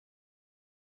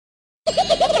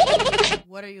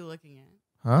What are you looking at?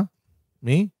 Huh?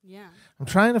 Me? Yeah. I'm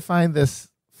trying to find this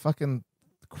fucking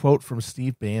quote from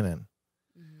Steve Bannon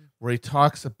where he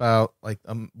talks about like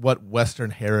what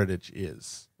Western heritage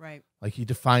is. Right. Like he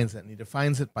defines it, and he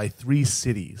defines it by 3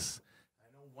 cities. I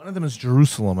know one of them is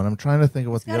Jerusalem, and I'm trying to think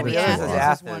of what the other two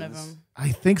are. Is one of them.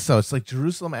 I think so. It's like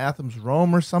Jerusalem, Athens,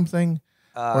 Rome, or something.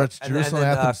 Or it's Jerusalem,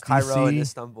 and then, Athens, Cairo, DC. and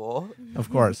Istanbul. Of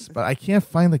course, but I can't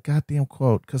find the goddamn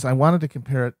quote because I wanted to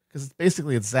compare it because it's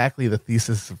basically exactly the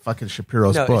thesis of fucking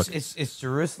Shapiro's book. It's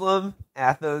Jerusalem,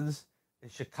 Athens,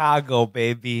 and Chicago,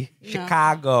 baby. No.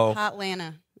 Chicago.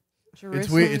 Hotlanta. It's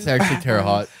weird. It's actually Terre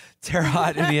Haute. Terre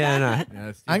Haute, Indiana.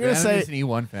 Yeah, I'm gonna say he's an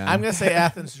E1 fan. I'm gonna say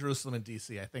Athens, Jerusalem, and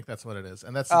DC. I think that's what it is,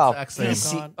 and that's the exact same.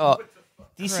 DC. Oh,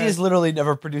 DC has literally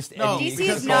never produced No, any. DC is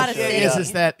because not the a idea city.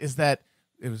 is that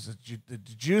it was the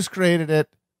Jews created it.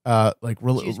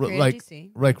 Jews created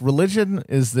DC. Like religion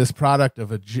is this product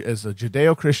of is a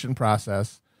Judeo-Christian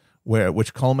process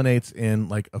which culminates in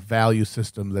like a value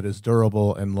system that is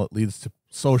durable and leads to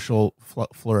social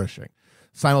flourishing.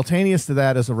 Simultaneous to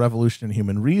that is a revolution in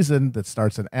human reason that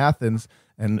starts in Athens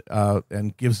and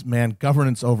gives man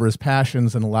governance over his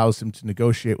passions and allows him to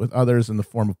negotiate with others in the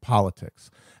form of politics.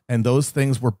 And those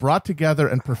things were brought together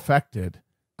and perfected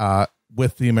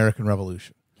with the American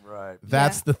Revolution. Right.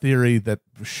 That's the theory that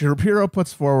Shapiro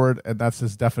puts forward, and that's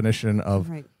his definition of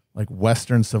like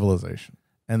Western civilization.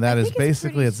 And that is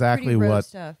basically exactly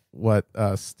what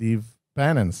Steve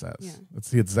Bannon says. Yeah.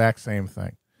 It's the exact same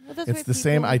thing. Well, it's the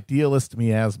same idealist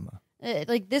miasma.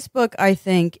 Like this book, I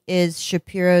think, is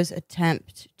Shapiro's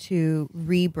attempt to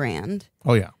rebrand.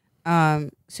 Oh yeah.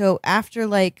 So after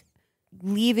like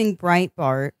leaving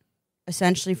Breitbart,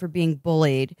 essentially for being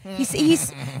bullied, he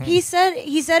said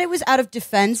it was out of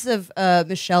defense of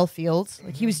Michelle Fields.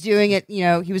 Like he was doing it,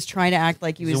 he was trying to act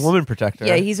like he was a woman protector.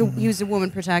 Yeah, he was a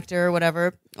woman protector or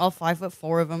whatever. All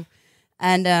 5'4" of them,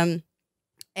 and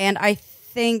I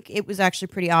think it was actually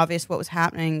pretty obvious what was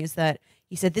happening is that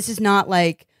he said this is not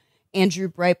like Andrew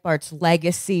Breitbart's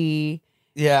legacy.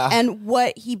 Yeah. And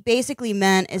what he basically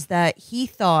meant is that he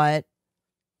thought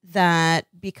that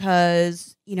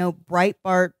because,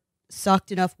 Breitbart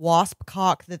sucked enough wasp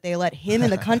cock that they let him in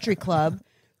the country club,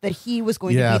 that he was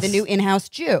going to be the new in-house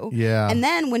Jew. Yeah. And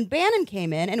then when Bannon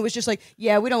came in and it was just like,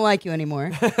 yeah, we don't like you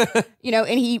anymore.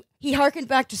 And he harkened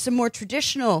back to some more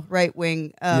traditional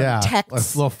right-wing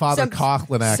texts. A little Father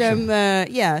Coughlin action.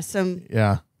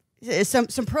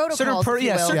 Some protocols.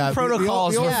 Certain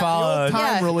protocols were followed.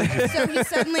 So he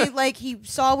suddenly he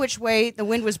saw which way the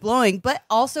wind was blowing, but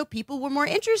also people were more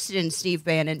interested in Steve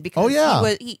Bannon because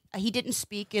he didn't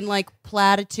speak in like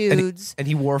platitudes, and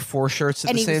he wore 4 shirts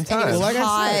at the same time.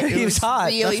 And he was hot.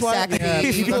 Really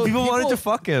sexy. People wanted to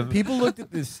fuck him. People looked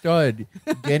at this stud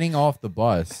getting off the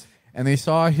bus, and they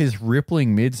saw his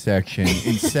rippling midsection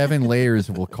in 7 layers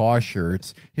of Lacoste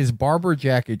shirts, his barber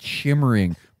jacket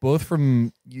shimmering, both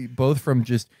from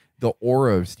just the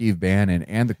aura of Steve Bannon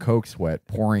and the coke sweat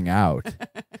pouring out.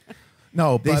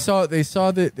 No, they saw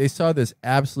this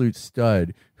absolute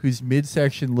stud whose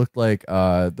midsection looked like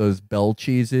those Bell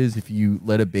cheeses if you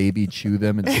let a baby chew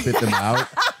them and spit them out.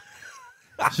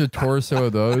 Just a torso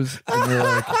of those, and they're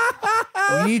like,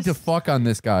 we need to fuck on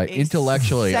this guy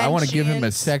intellectually. I want to give him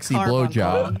a sexy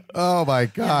blowjob. Oh my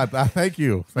God! Thank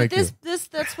you.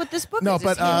 That's what this book is.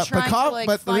 But him trying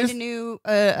to find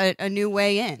a new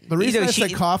way in. The reason I said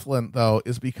Coughlin though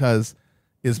is because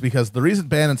the reason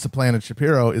Bannon supplanted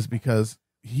Shapiro is because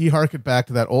he harkened back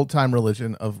to that old time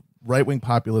religion of right wing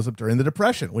populism during the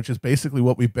Depression, which is basically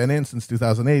what we've been in since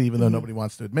 2008, even though nobody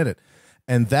wants to admit it.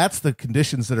 And that's the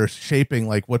conditions that are shaping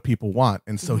like what people want.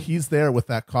 And so he's there with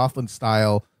that Coughlin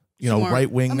style,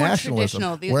 right-wing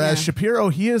nationalism. Whereas Shapiro,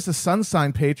 he is a sun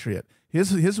sign patriot.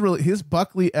 His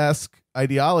Buckley-esque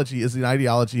ideology is an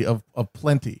ideology of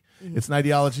plenty. It's an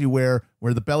ideology where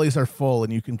the bellies are full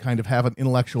and you can kind of have an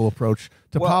intellectual approach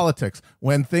to politics.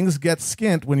 When things get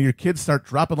skint, when your kids start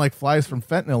dropping like flies from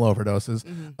fentanyl overdoses,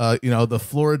 the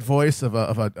florid voice of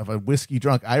a whiskey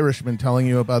drunk Irishman telling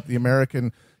you about the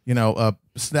American,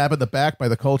 stab in the back by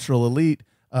the cultural elite,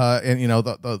 and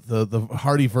the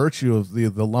hearty virtue of the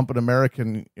lumpen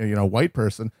American, white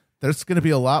person. There's going to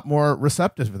be a lot more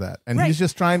receptive to that, and he's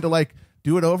just trying to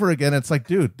do it over again. It's like,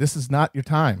 dude, this is not your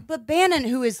time. But Bannon,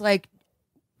 who is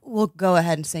we'll go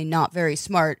ahead and say not very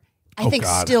smart, I think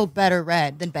still better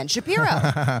read than Ben Shapiro.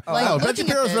 Ben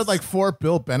Shapiro's read 4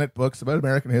 Bill Bennett books about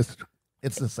American history.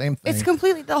 It's the same thing. It's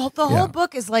completely the whole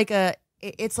book is like a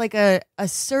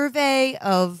survey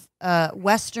of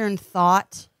Western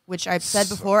thought, which I've said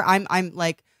before.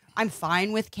 I'm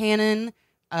fine with canon,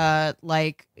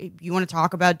 like, you want to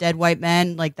talk about dead white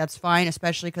men, like, that's fine,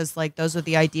 especially because, like, those are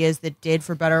the ideas that did,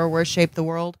 for better or worse, shape the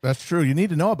world. That's true. You need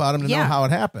to know about him to know how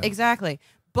it happened. Exactly.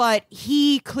 But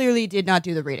he clearly did not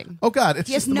do the reading. Oh, God.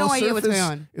 He has no idea what's going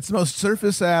on. It's the most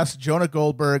surface-ass Jonah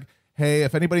Goldberg. Hey,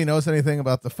 if anybody knows anything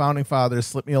about the founding fathers,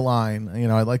 slip me a line. You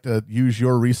know, I'd like to use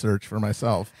your research for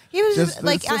myself. He was just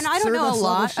like, and I don't know a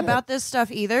lot about this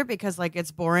stuff either, because, like,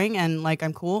 it's boring and, like,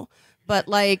 I'm cool. But,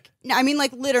 like, I mean,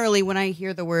 like, literally when I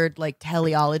hear the word, like,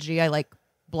 teleology, I, like,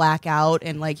 black out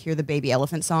and, like, hear the Baby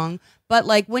Elephant song. But,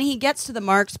 like, when he gets to the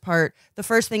Marx part, the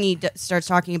first thing he starts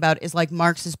talking about is, like,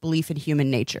 Marx's belief in human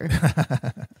nature.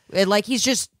 Like, he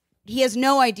has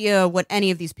no idea what any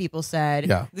of these people said.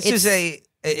 Yeah.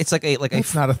 It's like a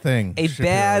it's not a thing. A Shapiro,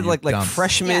 bad like dumps.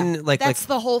 freshman that's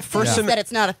the whole first that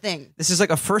it's not a thing. This is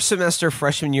like a first semester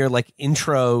freshman year like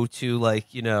intro to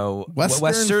like, you know,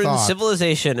 Western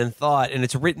civilization and thought, and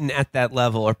it's written at that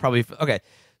level. Or probably okay.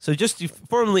 So just to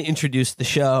formally introduce the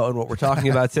show and what we're talking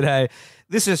about today,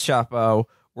 this is Chapo.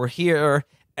 We're here,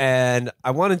 and I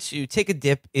wanted to take a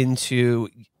dip into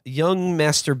young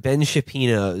master Ben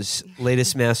Shapiro's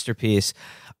latest masterpiece.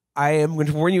 I am going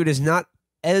to warn you, it is not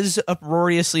as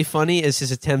uproariously funny as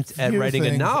his attempt at writing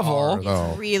a novel.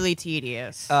 It's really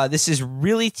tedious. This is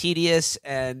really tedious,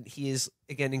 and he is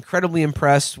again incredibly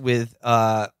impressed with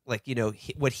like, you know,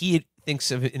 what he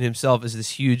thinks of in himself as this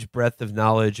huge breadth of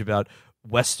knowledge about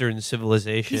Western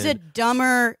civilization. He's a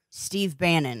dumber Steve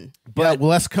Bannon, but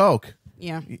less coke.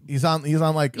 Yeah, he's on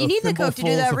like you need the coke to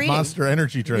do that reading. Monster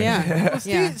Energy drink. Yeah,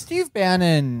 well, Steve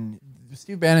Bannon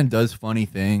does funny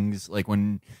things. Like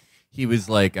when he was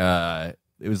like,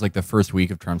 it was like the first week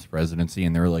of Trump's presidency,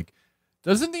 and they were like,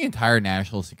 doesn't the entire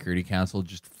National Security Council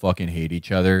just fucking hate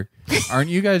each other? Aren't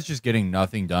you guys just getting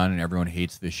nothing done, and everyone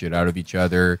hates the shit out of each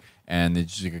other, and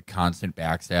it's just like a constant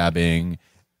backstabbing?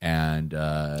 And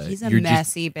he's a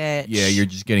messy bitch. Yeah, you're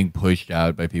just getting pushed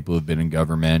out by people who've been in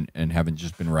government and haven't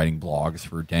just been writing blogs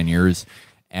for 10 years.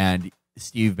 And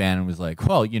Steve Bannon was like,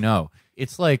 well, you know,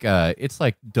 it's like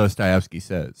Dostoevsky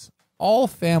says, all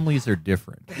families are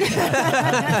different. He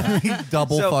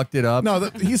fucked it up.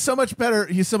 No, he's so much better.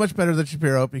 He's so much better than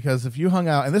Shapiro, because if you hung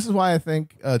out, and this is why I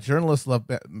think journalists love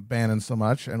Bannon so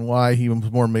much, and why he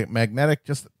was more magnetic,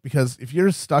 just because if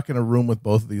you're stuck in a room with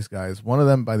both of these guys, one of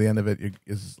them by the end of it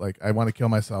is like, I want to kill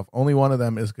myself. Only one of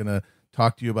them is going to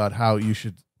talk to you about how you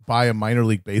should buy a minor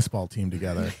league baseball team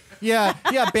together. Yeah.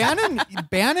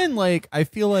 Bannon, like, I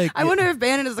feel like... I wonder if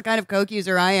Bannon is the kind of coke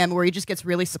user I am, where he just gets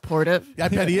really supportive. I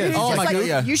bet he is. Oh, my God.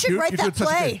 Yeah. You should write that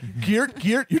play. Geert,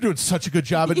 you're doing such a good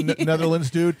job in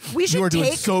Netherlands, dude. We should you are take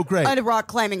doing so great. a rock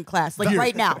climbing class, like, Geert,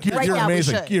 right now. Geert, right you're now,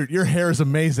 amazing. we should. Geert, your hair is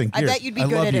amazing. Geert, I bet you'd be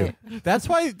good at it. That's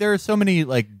why there are so many,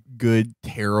 like, good,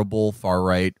 terrible,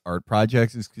 far-right art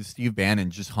projects, is because Steve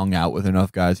Bannon just hung out with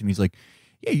enough guys, and he's like,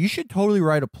 yeah, you should totally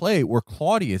write a play where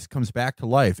Claudius comes back to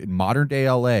life in modern-day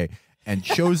L.A., and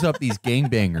shows up these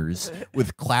gangbangers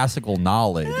with classical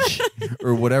knowledge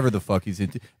or whatever the fuck he's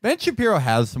into. Ben Shapiro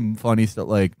has some funny stuff.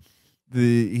 Like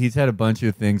he's had a bunch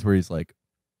of things where he's like,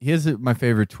 my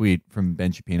favorite tweet from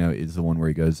Ben Shapiro is the one where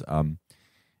he goes,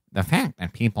 the fact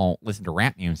that people listen to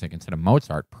rap music instead of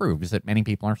Mozart proves that many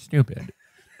people are stupid.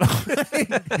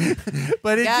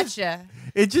 But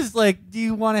it's just like, do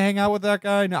you want to hang out with that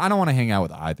guy? No, I don't want to hang out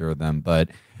with either of them, but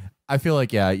I feel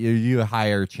like, yeah, you have a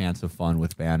higher chance of fun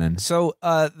with Bannon. So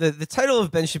the title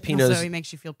of Ben Shapiro's... So he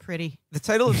makes you feel pretty. The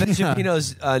title of Ben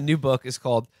Shapiro's new book is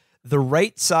called The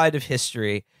Right Side of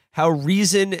History, How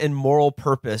Reason and Moral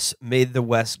Purpose Made the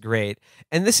West Great.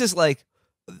 And this is like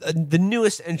the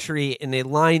newest entry in a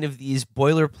line of these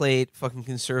boilerplate fucking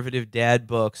conservative dad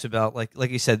books about,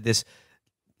 like you said, this...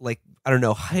 like, I don't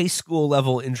know, high school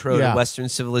level intro to Western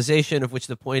civilization, of which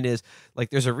the point is,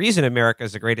 like, there's a reason America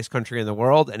is the greatest country in the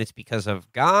world, and it's because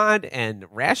of God and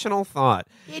rational thought.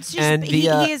 It's just, he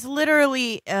is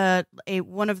literally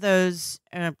one of those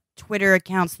Twitter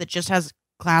accounts that just has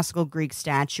classical Greek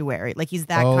statuary. Like, he's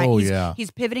that kind.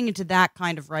 He's pivoting into that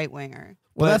kind of right winger.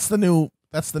 Well, that's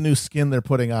the new skin they're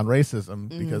putting on racism,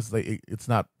 because it's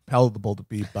not palatable to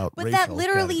be about but racial that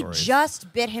literally categories.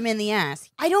 Just bit him in the ass.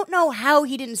 I don't know how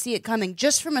he didn't see it coming,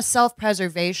 just from a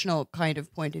self-preservational kind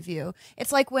of point of view.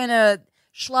 It's like when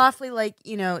Schlafly, like,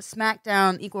 you know, smacked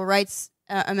down equal rights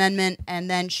amendment, and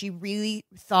then she really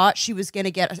thought she was going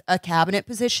to get a cabinet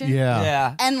position.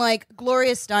 Yeah. And like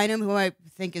Gloria Steinem, who I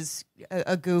think is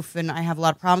a goof and I have a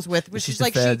lot of problems with, which she's is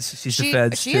like the feds. She's the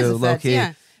feds too, low key.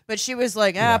 Yeah. But she was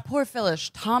like, poor Phyllis,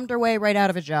 tommed her way right out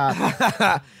of a job.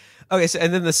 Okay, so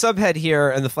and then the subhead here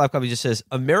and the flap copy just says,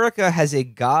 "America has a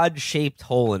God-shaped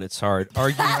hole in its heart."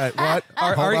 What?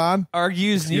 Hold on.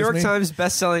 Argues New York Times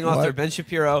best-selling author Ben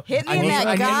Shapiro. Hit me in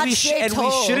that God-shaped hole.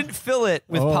 And we shouldn't fill it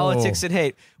with politics and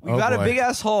hate. We've got a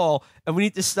big-ass hole, and we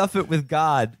need to stuff it with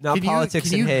God, not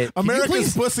politics and hate.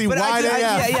 America's pussy wide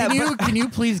AF. Can you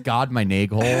please God my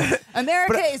nag hole?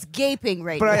 America is gaping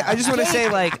right now. But I just want to say,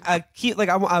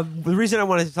 the reason I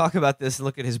wanted to talk about this and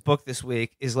look at his book this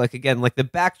week is, again, the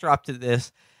backdrop to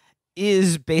this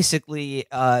is basically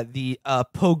the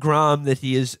pogrom that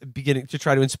he is beginning to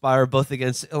try to inspire both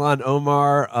against Ilhan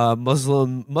Omar,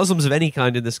 Muslims of any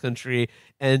kind in this country,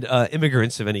 and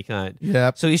immigrants of any kind.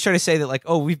 Yeah. So he's trying to say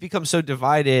that we've become so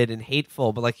divided and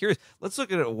hateful, but let's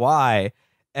look at why.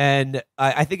 And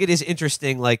I think it is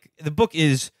interesting. The book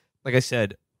is, like I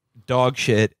said, dog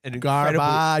shit and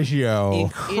Garbaggio.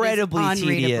 Incredibly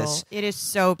tedious. It is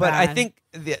so bad. But I think,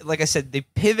 like I said, the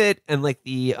pivot and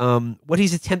the what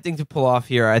he's attempting to pull off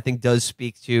here, I think, does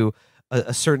speak to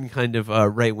a certain kind of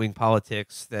right wing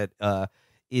politics that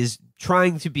is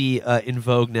trying to be in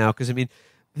vogue now. Because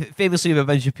famously about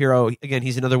Ben Shapiro, again,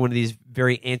 he's another one of these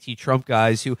very anti-Trump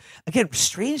guys who, again,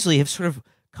 strangely have sort of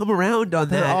come around on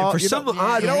that. And for some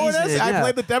odd reason. What it is? I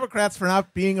blame the Democrats for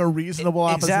not being a reasonable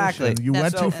opposition. You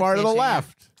went too far to the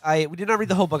left. We did not read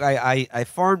the whole book. I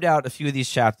farmed out a few of these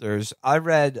chapters. I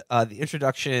read the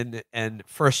introduction and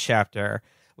first chapter,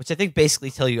 which I think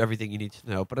basically tell you everything you need to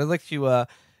know. But I'd like to,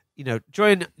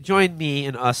 join me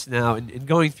and us now in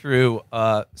going through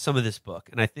some of this book.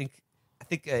 And I think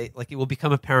it will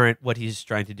become apparent what he's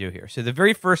trying to do here. So the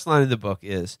very first line of the book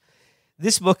is,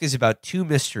 this book is about two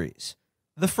mysteries.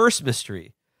 The first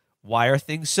mystery, why are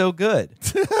things so good?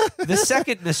 The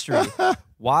second mystery,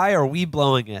 why are we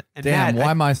blowing it? And Damn, Matt,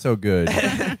 why am I so good?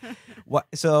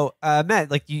 So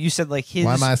Matt, you said, his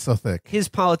why am I so thick? His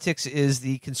politics is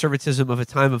the conservatism of a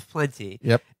time of plenty.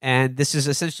 Yep. And this is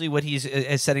essentially what he's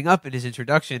setting up in his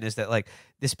introduction, is that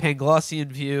this Panglossian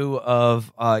view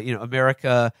of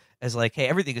America as hey,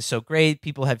 everything is so great.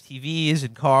 People have TVs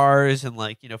and cars, and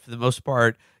for the most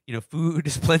part, food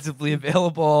is plentifully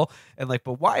available, and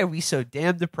but why are we so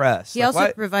damn depressed? He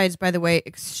also provides, by the way,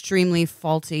 extremely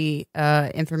faulty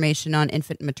information on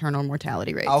infant and maternal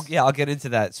mortality rates. I'll get into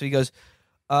that. So he goes,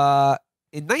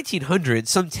 in 1900,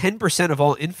 some 10% of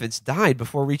all infants died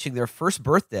before reaching their first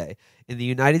birthday in the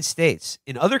United States.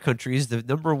 In other countries, the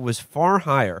number was far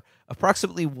higher.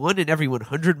 Approximately 1 in every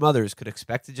 100 mothers could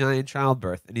expect to die in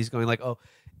childbirth. And he's going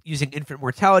using infant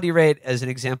mortality rate as an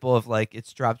example of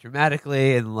it's dropped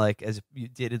dramatically and as you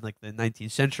did in the 19th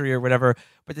century or whatever.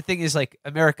 But the thing is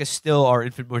America still, our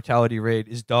infant mortality rate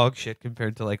is dog shit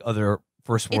compared to other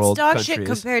first world countries. It's dog shit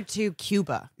compared to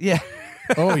Cuba. Yeah.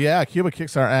 Oh yeah, Cuba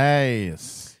kicks our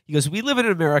ass. He goes, we live in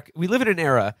an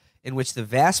era in which the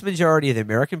vast majority of the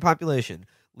American population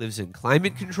lives in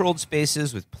climate-controlled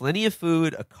spaces with plenty of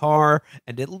food, a car,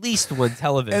 and at least one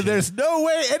television. And there's no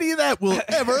way any of that will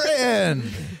ever end.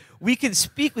 We can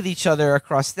speak with each other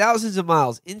across thousands of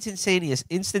miles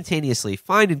instantaneously,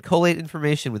 find and collate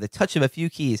information with a touch of a few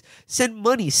keys, send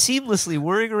money seamlessly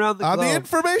whirring around the globe. On the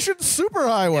information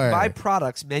superhighway. And buy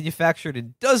products manufactured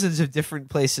in dozens of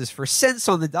different places for cents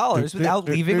on the dollars without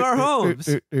leaving our homes.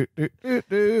 It's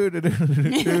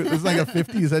like a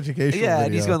 50s education Yeah, video.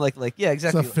 and he's going yeah,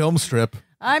 exactly. It's a film strip.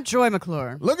 I'm Joy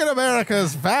McClure. Look at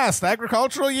America's vast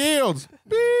agricultural yields.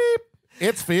 Beep.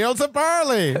 It's fields of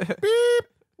barley. Beep.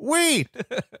 Wheat,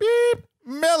 beep,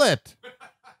 millet.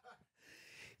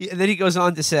 And then he goes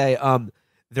on to say,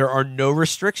 there are no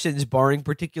restrictions barring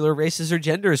particular races or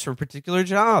genders from particular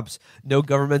jobs. No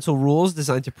governmental rules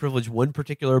designed to privilege one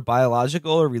particular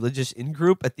biological or religious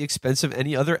in-group at the expense of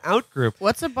any other out-group.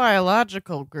 What's a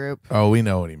biological group? Oh, we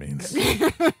know what he means.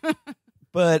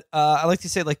 But I like to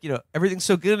say, everything's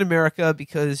so good in America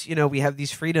because, we have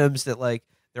these freedoms that,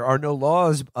 there are no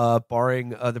laws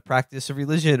barring the practice of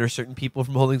religion or certain people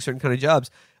from holding certain kind of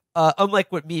jobs. Unlike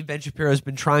what me, Ben Shapiro, has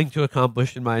been trying to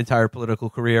accomplish in my entire political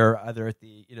career, either at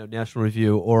the National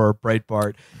Review or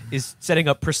Breitbart, is setting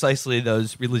up precisely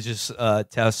those religious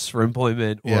tests for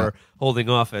employment or holding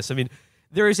office.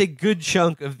 There is a good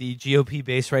chunk of the GOP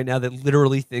base right now that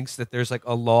literally thinks that there's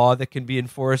a law that can be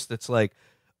enforced that's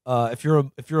if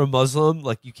you're a Muslim,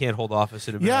 you can't hold office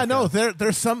in America. Yeah, no,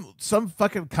 there's some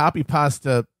fucking copy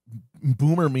pasta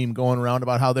boomer meme going around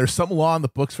about how there's some law in the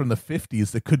books from the 50s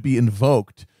that could be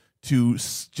invoked to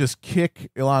just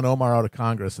kick Ilhan Omar out of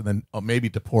Congress and then maybe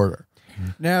deport her.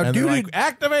 Now, and dude,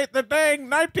 activate the dang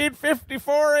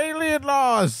 1954 alien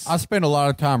laws. I spent a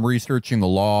lot of time researching the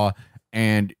law,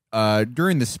 and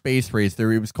during the space race,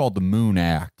 it was called the Moon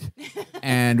Act,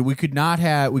 and we could not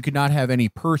have any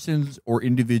persons or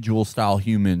individual style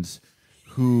humans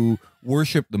who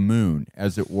worship the moon,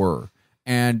 as it were.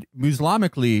 And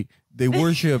Muslimically, they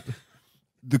worship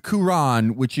the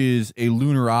Quran, which is a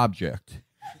lunar object.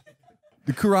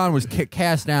 The Quran was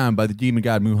cast down by the demon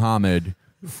god Muhammad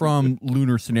from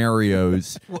lunar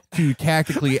scenarios to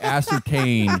tactically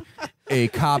ascertain a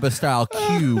Kaaba-style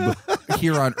cube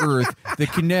here on Earth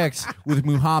that connects with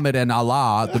Muhammad and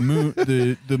Allah,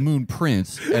 the moon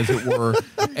prince, as it were.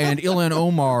 And Ilhan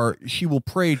Omar, she will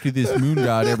pray to this moon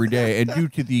god every day. And due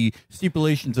to the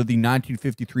stipulations of the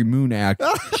 1953 Moon Act,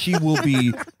 she will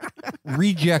be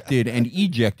rejected and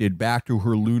ejected back to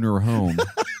her lunar home.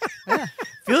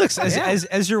 Felix,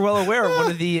 as you're well aware,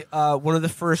 one of the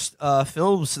first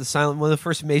films, one of the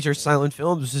first major silent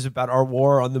films, is about our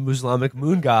war on the Muslimic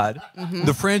moon god. Mm-hmm.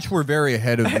 The French were very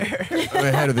ahead of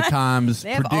the times.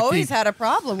 They have always had a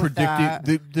problem with that.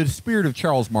 The spirit of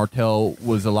Charles Martel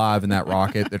was alive in that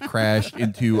rocket that crashed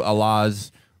into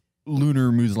Allah's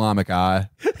lunar Muslimic eye.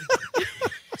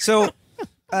 So.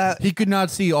 He could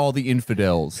not see all the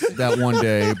infidels that one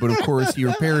day, but of course he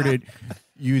repaired it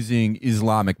using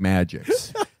Islamic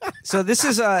magics. So this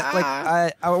is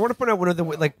I want to point out one of the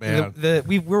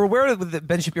we're aware of the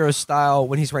Ben Shapiro style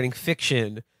when he's writing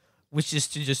fiction, which is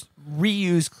to just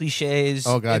reuse cliches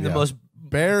in the most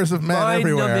bears of men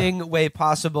everywhere mind-numbing way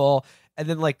possible. And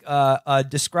then,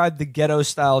 describe the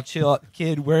ghetto-style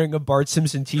kid wearing a Bart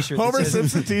Simpson T-shirt. Homer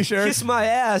Simpson T-shirt. Kiss my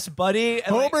ass, buddy.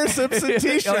 And Homer Simpson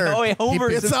T-shirt.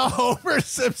 It's a Homer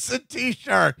Simpson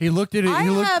T-shirt. He looked at it. I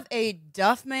have a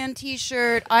Duffman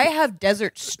T-shirt. I have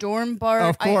Desert Storm Bart.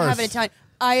 Of course. I have an Italian.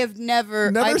 I have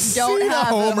never seen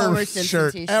have a Homer Simpson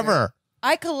shirt T-shirt. ever.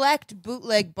 I collect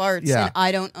bootleg Barts, and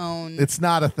I don't own. It's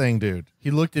not a thing, dude.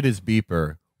 He looked at his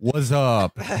beeper. What's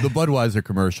up? The Budweiser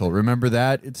commercial. Remember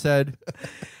that? It said.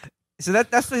 So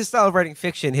that's his style of writing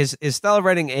fiction. His style of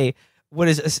writing what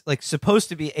is supposed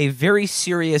to be a very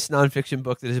serious nonfiction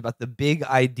book that is about the big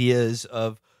ideas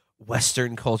of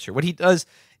Western culture. What he does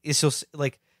is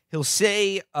he'll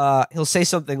say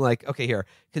something like, okay, here,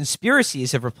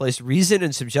 conspiracies have replaced reason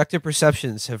and subjective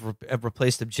perceptions have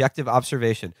replaced objective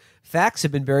observation. Facts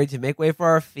have been buried to make way for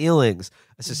our feelings.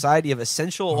 A society of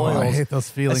essential oils. I hate those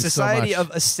feelings so much. A society of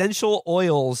essential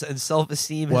oils and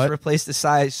self-esteem has replaced the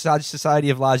society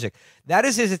of logic. That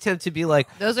is his attempt to be like...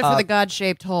 Those are for the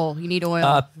God-shaped hole. You need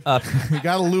oil. You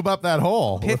got to lube up that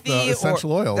hole with the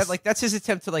essential oils. That's his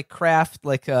attempt to craft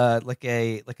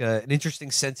an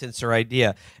interesting sentence or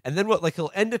idea. And then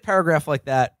he'll end a paragraph like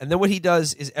that, and then what he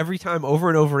does is every time over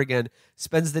and over again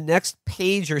spends the next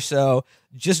page or so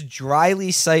just dryly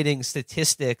citing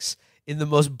statistics in the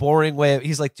most boring way.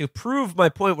 He's like, to prove my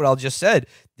point, what I just said,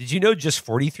 did you know just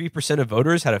 43% of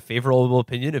voters had a favorable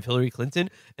opinion of Hillary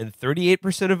Clinton and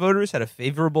 38% of voters had a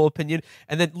favorable opinion?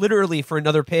 And then literally for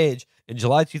another page, in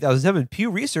July 2007,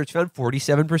 Pew Research found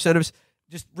 47% of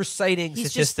just reciting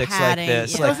statistics like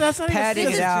this,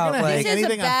 padding it out. Like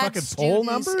anything on fucking poll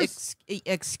numbers?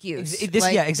 Excuse.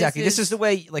 Exactly. This is the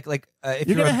way, if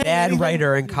you're a bad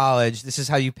writer in college, this is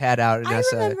how you pad out an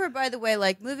essay. I remember, by the way,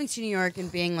 moving to New York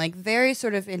and being very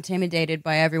sort of intimidated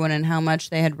by everyone and how much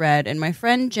they had read. And my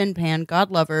friend Jen Pan,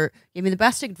 God love her, gave me the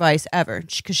best advice ever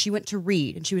because she went to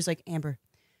read and she was like, Amber,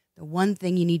 the one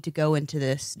thing you need to go into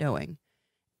this knowing,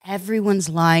 everyone's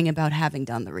lying about having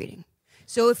done the reading.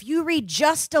 So if you read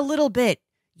just a little bit,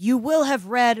 you will have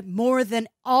read more than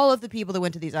all of the people that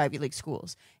went to these Ivy League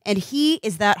schools. And he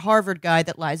is that Harvard guy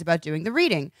that lies about doing the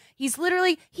reading. This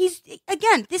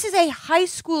is a high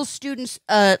school student's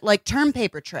term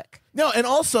paper trick. No, and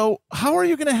also, how are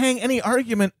you going to hang any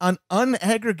argument on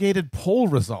unaggregated poll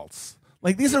results?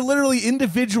 These are literally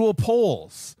individual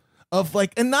polls of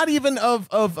and not even of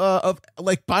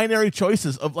binary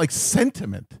choices of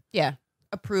sentiment. Yeah.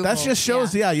 Approval. That just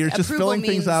shows, you're just filling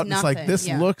things out. Nothing. It's this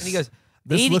looks. And he goes,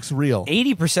 this looks real.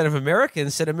 80% of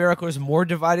Americans said America was more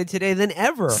divided today than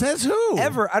ever. Says who?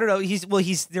 Ever? I don't know.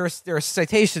 there are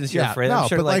citations here, Fred. I'm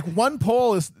sure, but one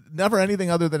poll is never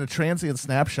anything other than a transient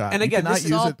snapshot. And again, this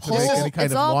is all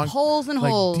polls and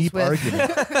holes deep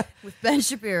argument with Ben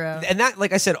Shapiro. And that,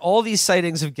 like I said, all these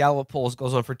sightings of Gallup polls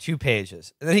goes on for 2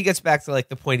 pages, and then he gets back to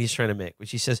the point he's trying to make,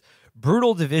 which he says,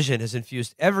 brutal division has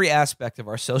infused every aspect of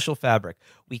our social fabric.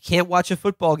 We can't watch a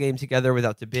football game together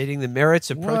without debating the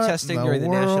merits of protesting during the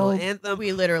national anthem.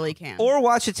 We literally can't. Or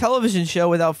watch a television show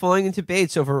without falling into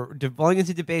debates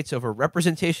over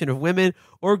representation of women,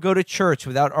 or go to church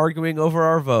without arguing over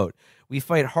our vote. We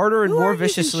fight harder and more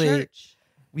viciously.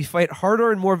 We fight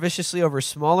harder and more viciously over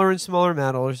smaller and smaller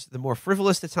matters. The more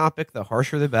frivolous the topic, the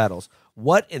harsher the battles.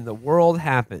 What in the world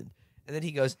happened? And then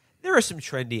he goes, There are some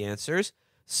trendy answers.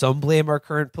 Some blame our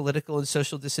current political and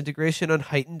social disintegration on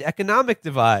heightened economic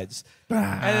divides. He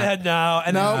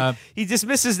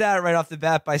dismisses that right off the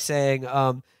bat by saying,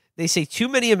 they say too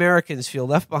many Americans feel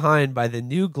left behind by the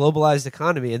new globalized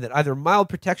economy and that either mild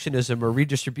protectionism or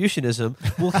redistributionism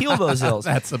will heal those ills.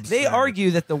 That's absurd. They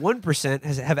argue that the 1%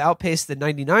 have outpaced the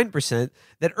 99%,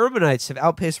 that urbanites have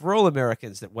outpaced rural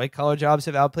Americans, that white-collar jobs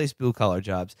have outpaced blue-collar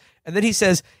jobs. And then he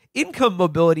says, income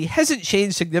mobility hasn't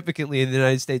changed significantly in the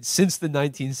United States since the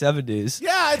 1970s.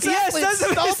 Yeah, exactly. Yes,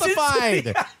 it's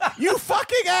stultified. You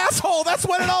fucking asshole. That's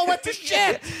when it all went to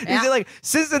shit. Yeah. Like,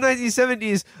 since the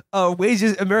 1970s, the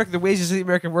wages of the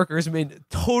American workers remained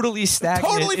totally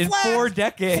stagnant in 4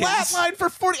 decades. Flatline for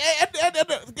 40. And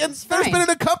there's been an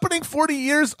accompanying 40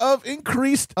 years of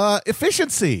increased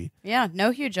efficiency. Yeah, no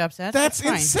huge upsets. That's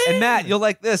insane. And Matt, you'll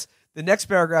like this. The next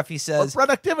paragraph, he says... Or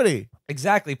productivity.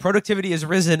 Exactly. Productivity has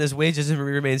risen as wages have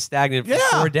remained stagnant for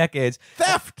 4 decades.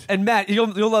 Theft. And Matt,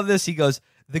 you'll love this. He goes,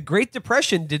 the Great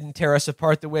Depression didn't tear us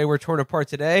apart the way we're torn apart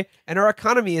today, and our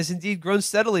economy has indeed grown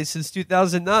steadily since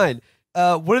 2009.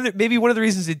 One of the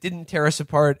reasons it didn't tear us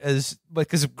apart is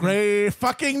because of Great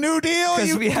fucking New Deal,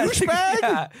 you douchebag.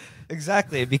 Yeah,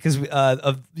 exactly. Because of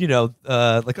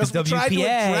like the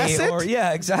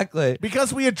WPA exactly.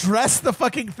 Because we addressed the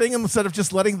fucking thing instead of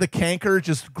just letting the canker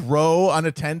just grow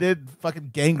unattended.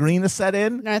 Fucking gangrene is set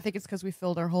in. No, I think it's because we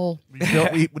filled our hole.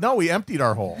 We emptied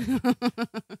our hole.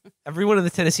 Everyone in the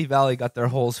Tennessee Valley got their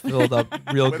holes filled up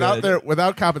real good.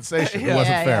 Without compensation. It wasn't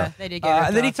fair. Yeah, they did get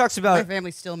and then he talks about my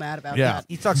family's still mad about that.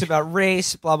 He talks about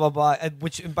race, blah blah blah.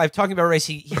 Which by talking about race,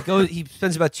 he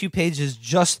spends about 2 pages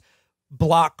just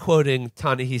block quoting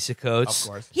Ta-Nehisi Coates.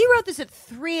 Of course. He wrote this at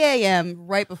 3 a.m.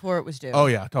 right before it was due. Oh,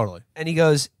 yeah, totally. And he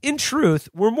goes, in truth,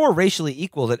 we're more racially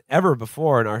equal than ever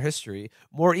before in our history,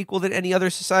 more equal than any other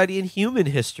society in human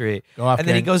history.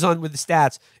 Then he goes on with the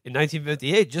stats. In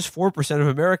 1958, just 4% of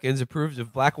Americans approved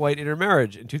of black-white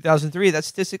intermarriage. In 2003, that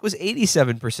statistic was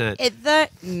 87%.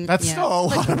 That's still a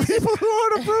lot of people who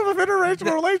don't approve of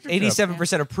interracial relationships.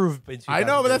 87% approved in 2003. I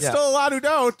know, but that's still a lot who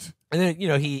don't. And then,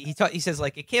 he says,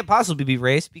 like, it can't possibly be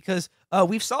race because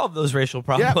we've solved those racial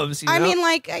problems. I mean,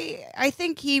 like, I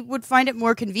think he would find it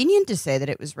more convenient to say that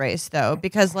it was race, though,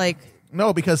 because, like...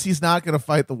 No, because he's not going to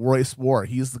fight the race war.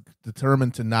 He's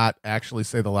determined to not actually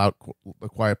say the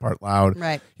quiet part loud.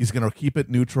 Right. He's going to keep it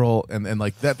neutral, and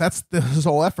like that's his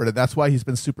whole effort, and that's why he's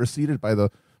been superseded by the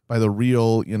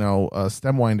real,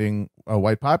 stem winding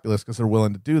white populace, because they're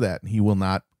willing to do that, and he will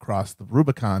not cross the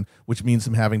Rubicon, which means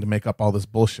him having to make up all this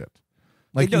bullshit.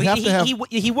 Like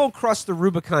he won't cross the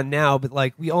Rubicon now, but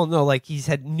like we all know, like he's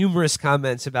had numerous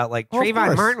comments about like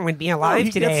Trayvon Martin would be alive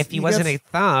today if he wasn't a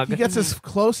thug. He gets as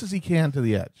close as he can to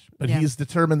the edge, but he's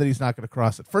determined that he's not going to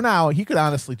cross it. For now, he could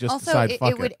honestly just decide.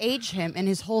 Also, it would age him, and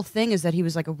his whole thing is that he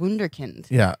was like a wunderkind.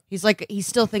 Yeah, he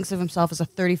still thinks of himself as a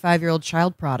 35-year-old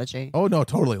child prodigy. Oh no,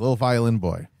 totally, little violin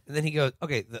boy. And then he goes,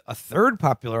 okay, a third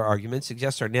popular argument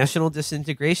suggests our national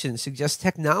disintegration suggests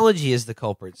technology is the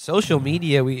culprit. Social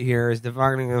media, we hear, is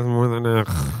dividing us more than a...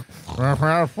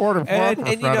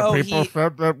 44% of people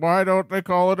said that, why don't they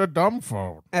call it a dumb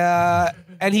phone?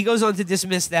 And he goes on to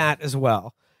dismiss that as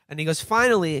well. And he goes,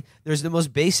 finally, there's the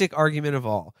most basic argument of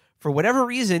all. For whatever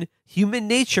reason, human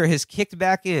nature has kicked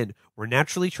back in. We're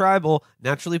naturally tribal,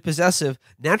 naturally possessive,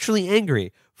 naturally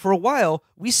angry. For a while,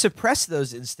 we suppressed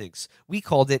those instincts. We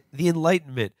called it the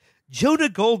Enlightenment. Jonah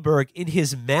Goldberg, in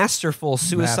his masterful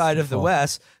Suicide of the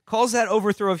West, calls that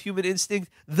overthrow of human instinct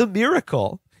the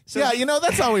miracle. So, yeah,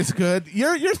 that's always good.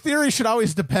 Your theory should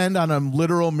always depend on a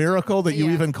literal miracle that you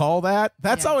even call that.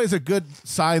 That's always a good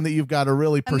sign that you've got a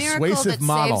really persuasive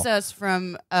model. Saves us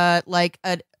from like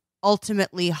an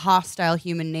ultimately hostile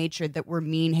human nature that we're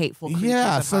mean, hateful creatures.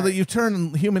 Yeah, so that you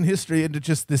turn human history into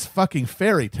just this fucking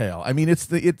fairy tale. I mean, it's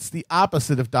the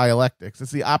opposite of dialectics.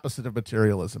 It's the opposite of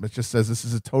materialism. It just says this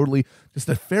is just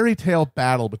a fairy tale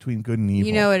battle between good and evil.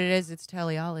 You know what it is? It's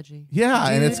teleology. Yeah,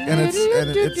 and it's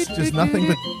just nothing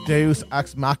but Deus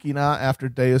ex machina after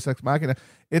Deus ex machina.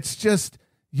 It's just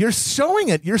you're showing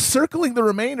it. You're circling the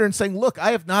remainder and saying, "Look,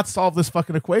 I have not solved this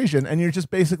fucking equation," and you're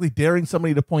just basically daring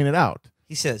somebody to point it out.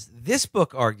 He says, this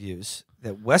book argues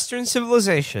that Western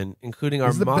civilization, including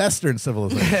our... Western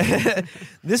civilization.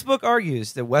 This book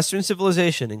argues that Western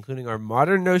civilization, including our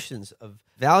modern notions of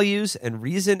values and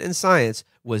reason and science,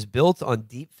 was built on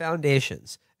deep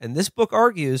foundations. And this book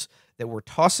argues that we're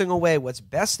tossing away what's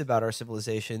best about our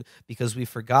civilization because we've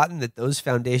forgotten that those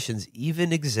foundations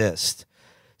even exist.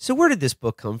 So where did this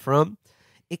book come from?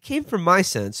 It came from my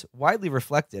sense, widely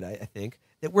reflected, I think,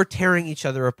 that we're tearing each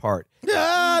other apart.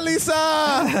 Yeah,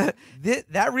 Lisa!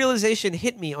 That realization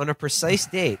hit me on a precise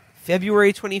date,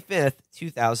 February 25th,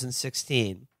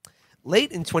 2016.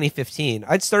 Late in 2015,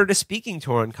 I'd started a speaking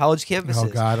tour on college campuses. Oh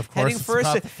God! Of course, Heading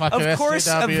first, of course,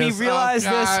 he realized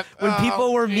this when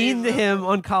people were mean to him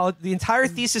on college. The entire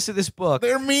thesis of this book,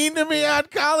 they're mean to me on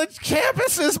college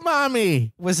campuses,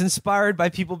 mommy, was inspired by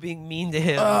people being mean to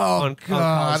him on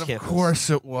college campuses. Of course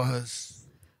it was.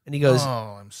 And he goes,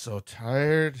 "Oh, I'm so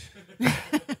tired."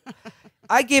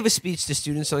 I gave a speech to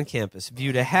students on campus,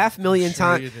 viewed 500,000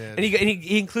 times, and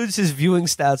he includes his viewing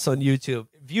stats on YouTube.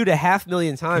 Viewed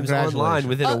 500,000 times online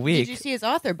within a week. Did you see his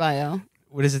author bio?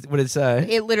 What is it? What did it say?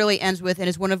 It literally ends with, and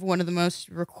is one of the most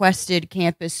requested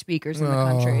campus speakers in the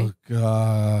country. Oh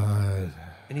God! Oh,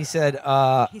 And he said,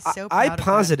 He's so I proud of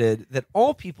posited that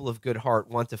all people of good heart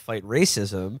want to fight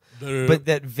racism, but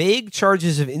that vague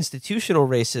charges of institutional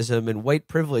racism and white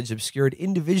privilege obscured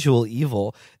individual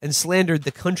evil and slandered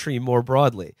the country more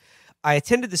broadly. I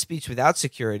attended the speech without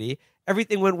security.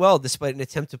 Everything went well despite an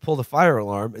attempt to pull the fire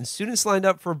alarm, and students lined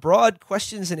up for a broad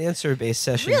questions and answer based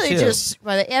session Really, too.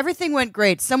 everything went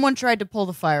great. Someone tried to pull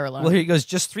the fire alarm. Well, here he goes.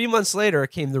 Just 3 months later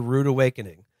came the rude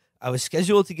awakening. I was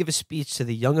scheduled to give a speech to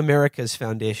the Young Americas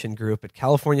Foundation group at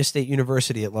California State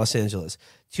University at Los Angeles.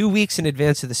 2 weeks in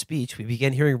advance of the speech, we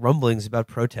began hearing rumblings about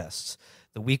protests.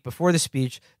 The week before the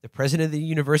speech, the president of the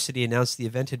university announced the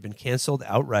event had been canceled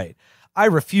outright. I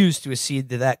refused to accede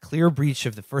to that clear breach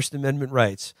of the First Amendment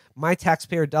rights. My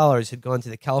taxpayer dollars had gone to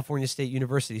the California State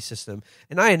University system,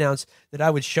 and I announced that I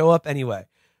would show up anyway.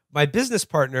 My business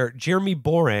partner, Jeremy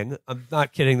Boring, I'm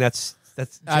not kidding, that's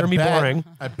Jeremy Boring.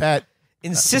 I bet.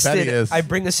 Insisted I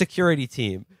bring a security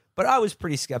team. But I was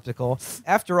pretty skeptical.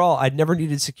 After all, I'd never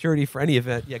needed security for any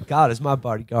event. Yet God is my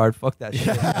bodyguard. Fuck that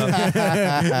shit.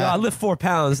 I lift 4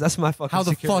 pounds. That's my fucking How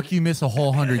the security. fuck you miss a whole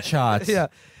 100 shots? Yeah.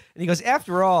 And he goes,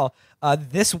 after all,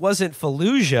 this wasn't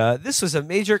Fallujah. This was a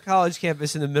major college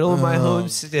campus in the middle of my home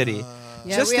city.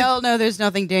 Yeah, we all know there's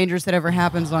nothing dangerous that ever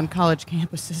happens on college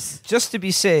campuses. Just to be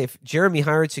safe, Jeremy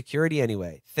hired security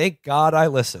anyway. Thank God I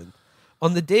listened.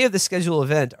 On the day of the scheduled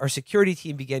event, our security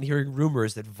team began hearing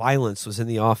rumors that violence was in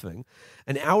the offing.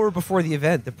 An hour before the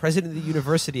event, the president of the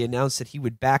university announced that he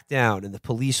would back down and the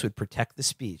police would protect the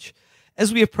speech.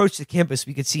 As we approached the campus,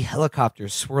 we could see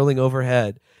helicopters swirling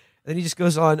overhead. And then he just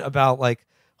goes on about like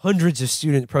hundreds of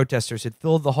student protesters had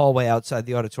filled the hallway outside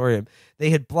the auditorium. They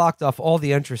had blocked off all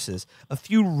the entrances. A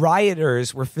few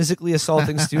rioters were physically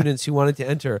assaulting students who wanted to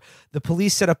enter. The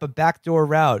police set up a backdoor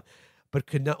route, but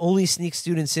could not only sneak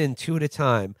students in 2 at a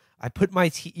time. I put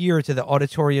my ear to the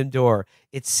auditorium door.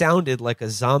 It sounded like a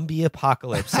zombie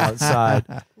apocalypse outside.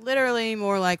 Literally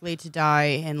more likely to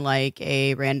die in like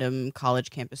a random college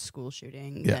campus school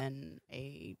shooting than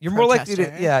a You're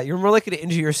protester. you're more likely to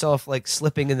injure yourself like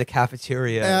slipping in the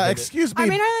cafeteria. Excuse me. I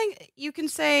mean, I think you can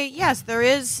say, yes, there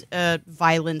is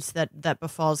violence that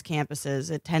befalls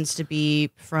campuses. It tends to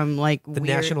be from like the weird,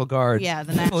 National Guard. Yeah,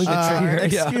 the National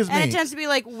Guard. Excuse me. And it tends to be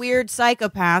like weird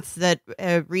psychopaths that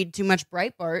read too much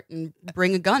Breitbart and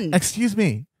bring a gun. Excuse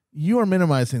me. You are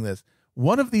minimizing this.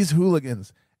 One of these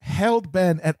hooligans held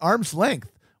Ben at arm's length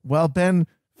while Ben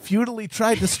futilely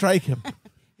tried to strike him.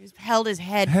 He's held his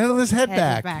head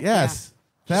back. Yes.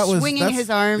 That was swinging his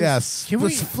arms. Yes. Can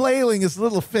was we- flailing his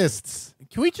little fists.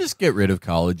 Can we just get rid of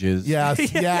colleges? Yes.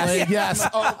 Yes.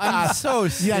 Oh, I'm so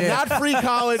sick. yeah, not free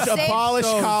college, abolish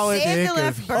college. Save the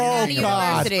left, burn Oh, down the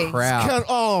God. university. Crap.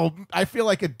 Oh, I feel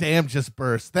like a dam just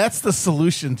burst. That's the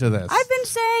solution to this. I've been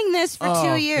saying this for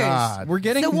 2 years. God. We're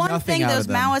getting The one nothing thing out those of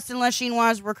them. Maoists and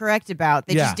Lachinois were correct about,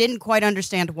 they Yeah. just didn't quite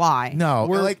understand why. No,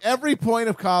 like every point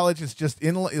of college is just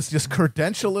it's just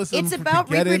credentialism. It's about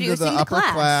to get into the reproducing the upper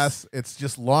class. It's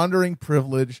just laundering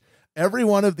privilege. Every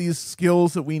one of these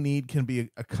skills that we need can be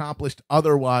accomplished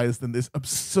otherwise than this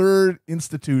absurd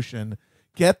institution.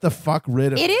 Get the fuck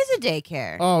rid of it. It is a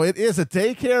daycare. Oh, it is a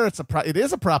daycare. It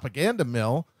is a propaganda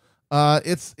mill.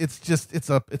 It's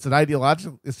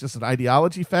an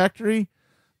ideology factory.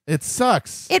 It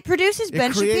sucks. It produces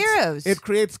Ben Shapiro's. It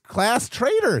creates class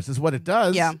traitors, is what it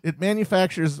does. Yeah. It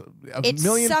manufactures a It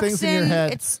million sucks things in your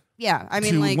head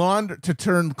to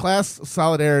turn class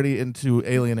solidarity into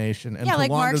alienation and Yeah, to like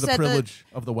launder Mark the said, privilege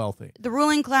of the wealthy. the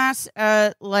ruling class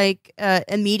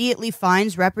immediately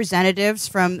finds representatives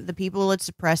from the people it's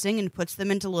suppressing and puts them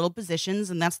into little positions,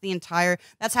 and that's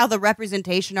how the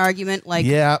representation argument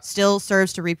still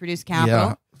serves to reproduce capital.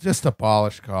 Yeah, just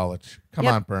abolish college. Come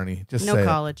Yep. on, Bernie. Just No say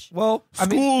college. Well, it.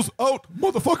 Schools out,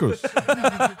 motherfuckers.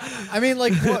 I mean,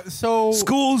 like, what, so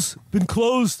schools been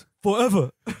closed forever.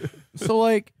 so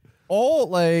like all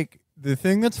like the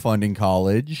thing that's funding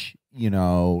college,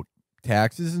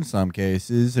 taxes in some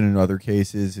cases, and in other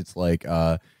cases it's like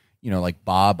like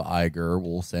Bob Iger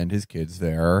will send his kids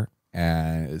there.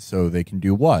 And so they can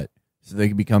do what? So they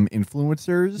can become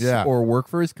influencers or work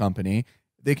for his company.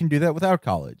 They can do that without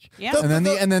college. Yeah.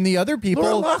 And then the other people.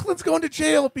 Laura Loughlin's going to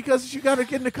jail because she got her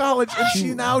kid into college, and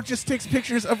she now just takes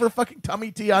pictures of her fucking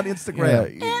tummy tea on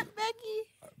Instagram. Yeah. Aunt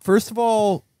Becky. First of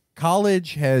all,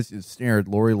 college has ensnared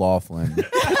Lori Loughlin,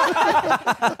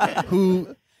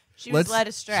 who She was led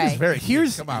astray. She's very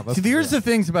here's Come on, here's the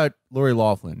things about Lori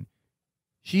Loughlin.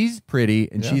 She's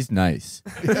pretty and she's nice.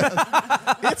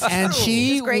 And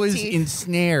she was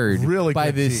ensnared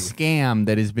by this scam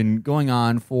that has been going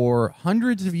on for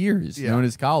hundreds of years, known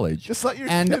as college. Just let your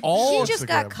she just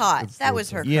got caught. That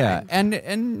was her crime.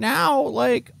 And now,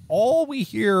 like, all we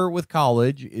hear with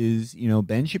college is,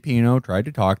 Ben Shapiro tried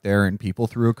to talk there and people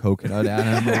threw a coconut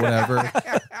at him or whatever.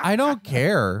 I don't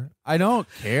care. I don't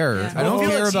care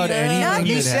about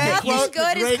anything that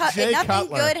happens. Nothing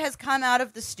good has come out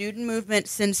of the student movement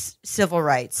since civil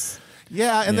rights.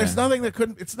 Yeah, and there's nothing that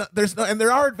couldn't. It's not. There's no, and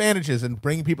there are advantages in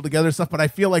bringing people together and stuff, but I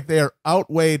feel like they are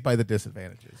outweighed by the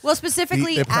disadvantages. Well,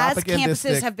 specifically, as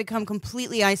campuses have become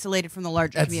completely isolated from the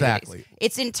larger communities.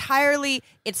 It's entirely.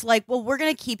 It's like, well, we're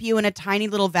going to keep you in a tiny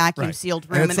little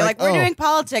vacuum-sealed room, and they're like, we're doing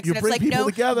politics, and it's like, no,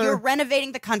 you're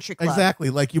renovating the country club. Exactly,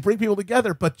 like you bring people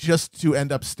together, but just to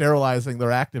end up sterilizing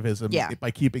their activism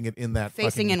by keeping it in that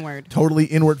facing inward, totally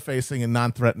inward-facing and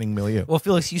non-threatening milieu. Well,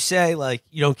 Felix, you say like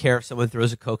you don't care if someone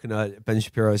throws a coconut at Ben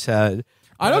Shapiro's head.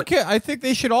 I don't care. I think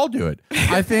they should all do it.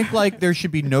 I think like there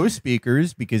should be no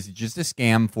speakers because it's just a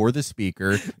scam for the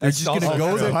speaker. They're just going to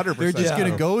go there. 100%. They're just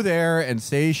going to go there and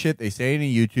say shit they say in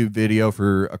a YouTube video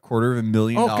for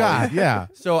 $250,000. Oh God, yeah.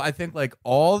 So I think like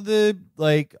all the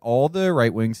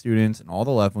right-wing students and all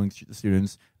the left-wing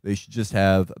students, they should just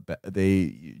put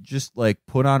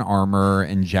on armor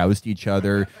and joust each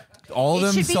other. All of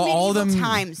them. Should be medieval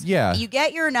times. Yeah. You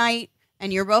get your knight.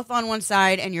 And you're both on one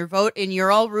side, and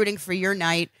you're all rooting for your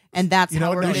knight, and that's how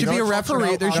we're going to There should be a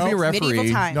referee. There should be a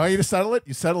referee. No, you just settle it.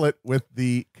 You settle it with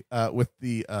the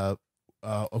the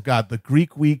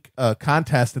Greek Week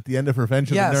contest at the end of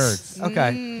Revenge of the Nerds.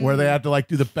 Okay, where they had to like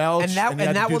do the belch, and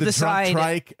that will decide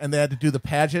trike, and they had to do the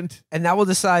pageant, and that will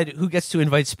decide who gets to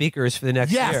invite speakers for the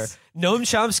next year. Noam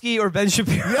Chomsky or Ben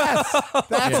Shapiro. Yes,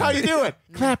 that's how you do it.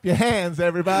 Clap your hands,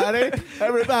 everybody!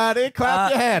 Everybody,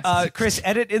 clap your hands. Chris,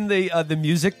 edit in the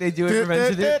music they do at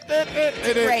Revenge of the It's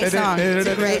a great song. It's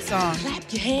a great song.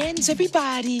 Clap your hands,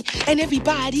 everybody, and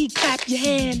everybody clap your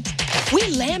hands. We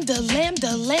lambda, and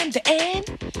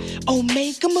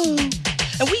make a move.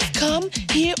 And we've come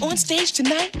here on stage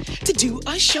tonight to do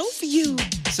a show for you.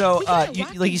 So,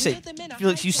 like you say,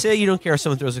 Felix, you say you don't care if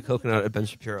someone throws a coconut at Ben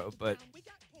Shapiro, but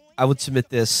I would submit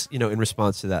this, in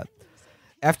response to that.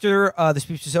 After the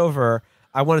speech was over,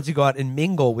 I wanted to go out and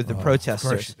mingle with the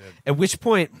protesters. At which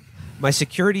point, my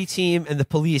security team and the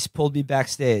police pulled me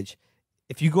backstage.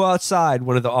 If you go outside,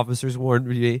 one of the officers warned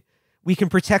me, we can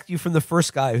protect you from the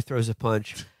first guy who throws a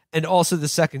punch, and also the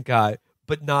second guy,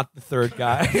 but not the third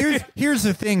guy. Here's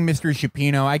the thing, Mr.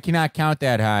 Shapiro. I cannot count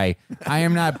that high. I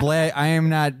am not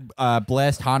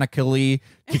blessed Hanukkah-ly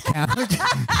to count.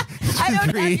 I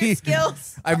don't have your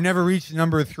skills. I've never reached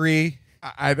number 3.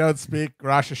 I don't speak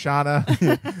Rosh Hashanah.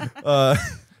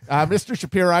 Mr.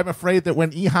 Shapiro, I'm afraid that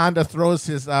when E. Honda throws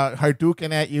his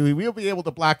Hadouken at you, we'll be able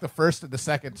to block the first and the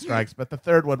second strikes, but the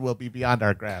third one will be beyond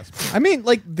our grasp. I mean,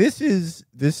 like this is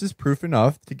proof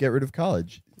enough to get rid of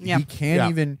college. Yeah. He can't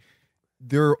even.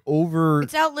 They're over.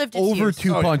 It's outlived its use.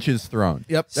 2 punches thrown.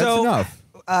 Yep, that's enough.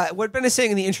 What Ben is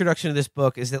saying in the introduction of this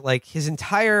book is that like his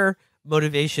entire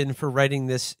motivation for writing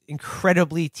this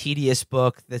incredibly tedious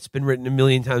book that's been written a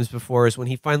million times before is when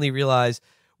he finally realized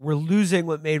we're losing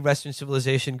what made Western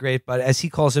civilization great, but as he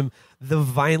calls them, the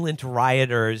violent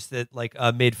rioters that like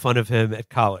made fun of him at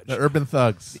college. The urban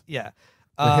thugs. Yeah.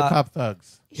 The hip-hop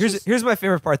thugs. Here's my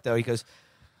favorite part, though. He goes,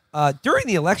 during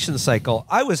the election cycle,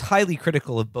 I was highly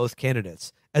critical of both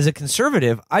candidates. As a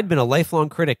conservative, I'd been a lifelong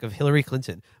critic of Hillary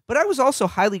Clinton, but I was also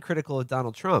highly critical of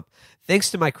Donald Trump. Thanks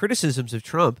to my criticisms of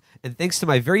Trump, and thanks to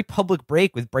my very public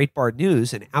break with Breitbart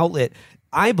News, an outlet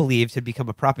I believed had become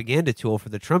a propaganda tool for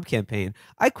the Trump campaign,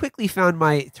 I quickly found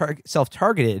myself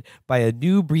targeted by a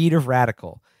new breed of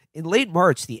radical. In late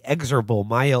March, the exorable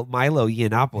Milo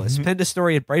Yiannopoulos penned a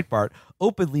story at Breitbart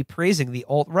openly praising the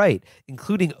alt-right,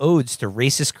 including odes to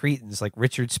racist cretins like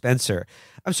Richard Spencer.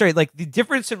 I'm sorry, like the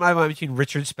difference in my mind between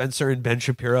Richard Spencer and Ben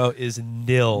Shapiro is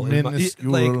nil.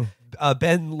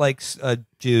 Ben likes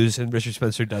Jews and Richard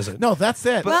Spencer doesn't. No, that's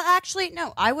it. Well, actually,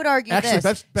 no. I would argue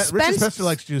this. Richard Spencer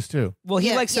likes Jews too. Well,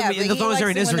 he likes them as long as they're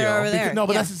in Israel.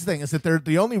 That's the thing, is that they're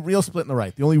the only real split in the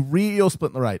right. The only real split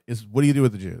in the right is what do you do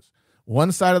with the Jews?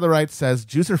 One side of the right says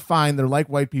Jews are fine. They're like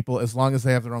white people as long as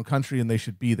they have their own country and they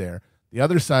should be there. The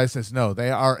other side says, no,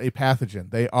 they are a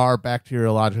pathogen. They are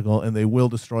bacteriological, and they will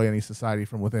destroy any society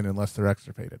from within unless they're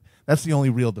extirpated. That's the only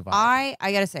real divide.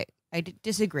 I got to say, I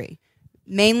disagree.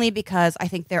 Mainly because I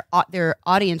think their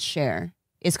audience share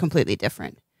is completely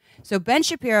different. So Ben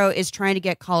Shapiro is trying to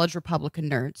get college Republican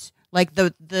nerds, like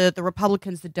the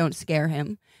Republicans that don't scare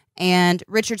him. And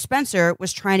Richard Spencer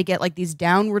was trying to get like these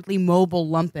downwardly mobile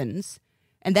lumpins.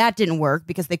 And that didn't work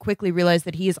because they quickly realized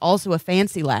that he is also a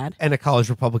fancy lad. And a college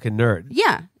Republican nerd.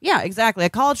 Yeah, exactly.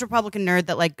 A college Republican nerd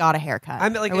that like got a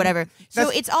haircut or whatever. So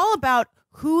it's all about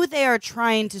who they are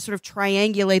trying to sort of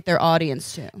triangulate their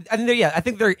audience to. I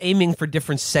think they're aiming for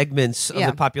different segments of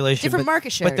the population. Different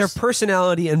market shares. But their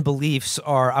personality and beliefs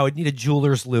are, I would need a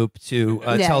jeweler's loop to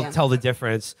tell the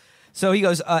difference. So he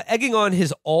goes, egging on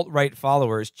his alt-right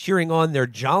followers, cheering on their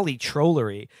jolly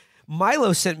trollery.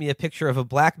 Milo sent me a picture of a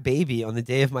black baby on the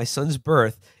day of my son's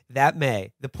birth that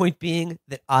May. The point being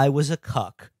that I was a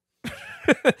cuck.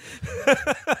 He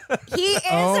is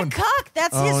a cuck.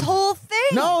 That's his whole thing.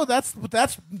 No, that's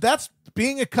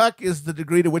being a cuck is the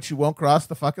degree to which you won't cross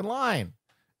the fucking line.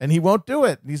 And he won't do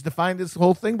it. He's defined his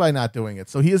whole thing by not doing it.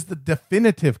 So he is the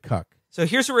definitive cuck. So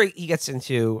here's where he gets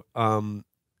into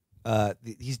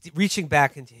he's reaching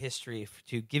back into history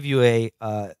to give you a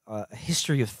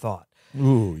history of thought.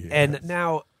 Ooh, yes. And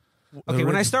now, okay,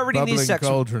 when I start reading these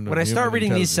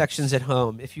sections at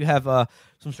home, if you have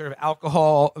some sort of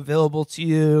alcohol available to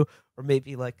you, or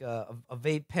maybe like a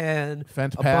vape pen,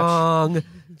 Fent a patch. bong,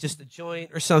 just a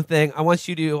joint or something, I want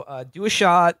you to do a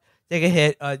shot, take a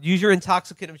hit, use your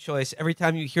intoxicant of choice every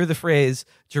time you hear the phrase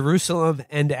Jerusalem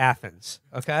and Athens.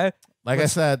 Okay? I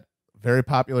said, very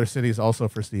popular cities also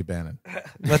for Steve Bannon.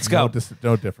 Let's go.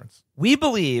 No difference. We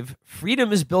believe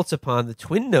freedom is built upon the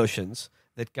twin notions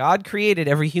that God created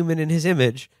every human in his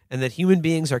image and that human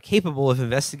beings are capable of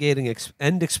investigating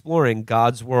and exploring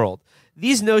God's world.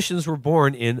 These notions were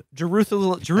born in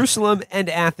Jerusalem and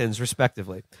Athens,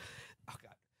 respectively. Oh,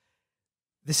 God.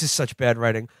 This is such bad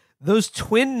writing. Those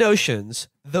twin notions,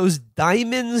 those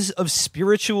diamonds of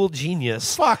spiritual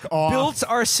genius, fuck off, built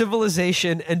our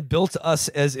civilization and built us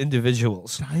as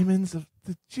individuals. Diamonds of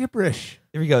the gibberish.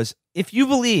 Here he goes. If you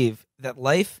believe that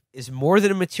life is more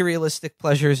than a materialistic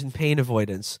pleasures and pain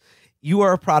avoidance, you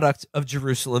are a product of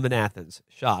Jerusalem and Athens.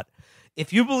 Shot.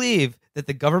 If you believe that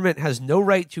the government has no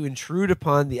right to intrude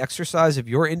upon the exercise of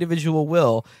your individual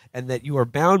will and that you are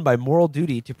bound by moral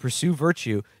duty to pursue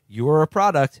virtue, you are a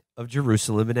product of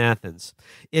Jerusalem and Athens.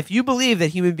 If you believe that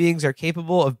human beings are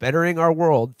capable of bettering our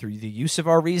world through the use of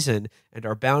our reason and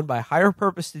are bound by higher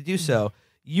purpose to do so,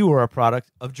 you are a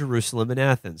product of Jerusalem and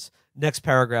Athens. Next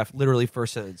paragraph, literally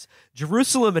first sentence.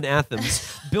 Jerusalem and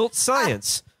Athens built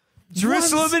science.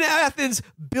 Jerusalem and Athens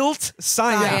built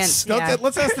science.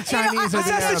 Let's ask the Chinese. Let's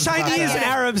ask the Chinese and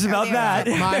Arabs about that.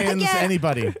 Mayans, Again,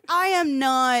 anybody. I am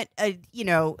not,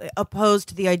 opposed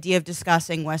to the idea of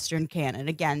discussing Western canon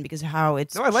again because of how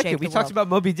it's. No, I like it. We talked about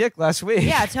Moby Dick last week.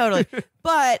 Yeah, totally.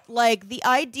 But like the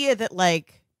idea that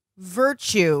like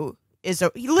virtue is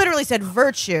he literally said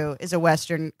virtue is a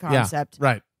Western concept. Yeah,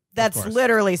 right. That's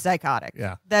literally psychotic.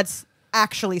 Yeah. That's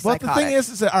actually psychotic. Well, the thing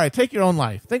is that, all right, take your own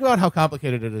life. Think about how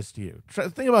complicated it is to you.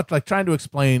 Think about like trying to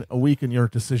explain a week in your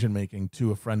decision making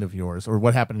to a friend of yours or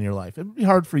what happened in your life. It'd be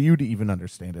hard for you to even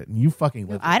understand it, and you fucking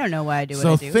live. I don't know why I do what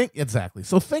I do.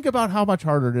 So think about how much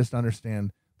harder it is to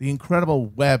understand the incredible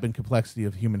web and complexity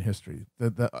of human history,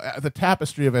 the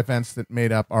tapestry of events that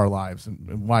made up our lives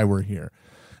and why we're here.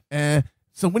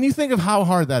 So when you think of how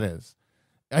hard that is,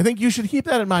 I think you should keep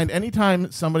that in mind anytime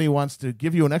somebody wants to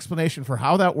give you an explanation for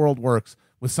how that world works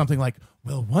with something like,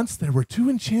 well, once there were 2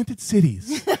 enchanted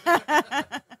cities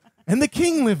and the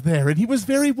king lived there and he was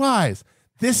very wise.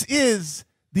 This is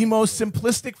the most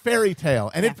simplistic fairy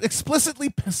tale, and it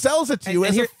explicitly sells it to you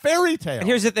as a fairy tale. And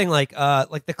here's the thing, like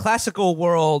the classical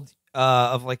world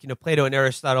of Plato and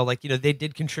Aristotle, they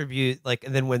did contribute,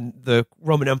 and then when the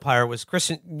Roman Empire was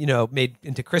made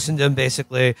into Christendom,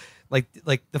 basically,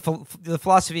 the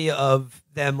philosophy of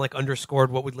them underscored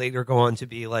what would later go on to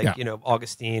be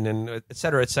Augustine and et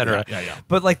cetera, et cetera. Yeah.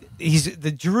 But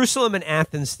the Jerusalem and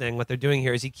Athens thing, what they're doing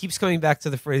here is he keeps coming back to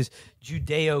the phrase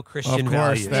Judeo-Christian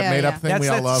values. That made up thing we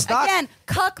all love. Again,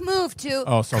 cuck move to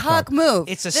cuck move.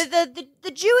 It's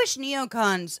the Jewish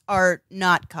neocons are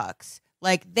not cucks.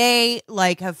 They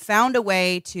have found a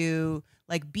way to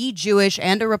be Jewish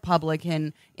and a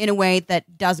Republican in a way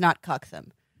that does not cuck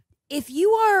them. If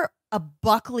you are a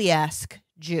Buckley-esque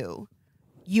Jew,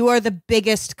 you are the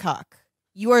biggest cuck.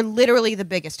 You are literally the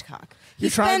biggest cuck.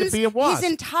 He's trying to be a wasp.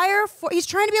 He's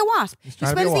trying to be a wasp. He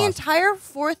spends the entire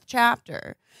 4th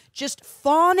chapter just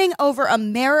fawning over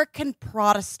American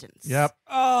Protestants. Yep.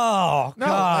 Oh,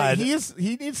 God. God.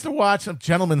 He needs to watch a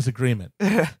Gentleman's Agreement.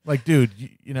 Like, dude,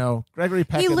 you know, Gregory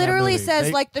Peck. He in that literally movie,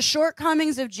 says like the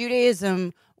shortcomings of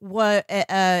Judaism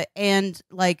and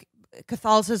like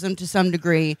Catholicism to some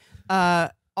degree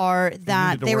are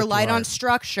that they relied on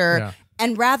structure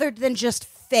and rather than just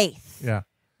faith. Yeah.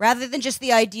 Rather than just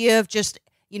the idea of just,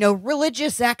 you know,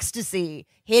 religious ecstasy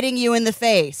hitting you in the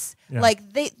face. Yeah. Like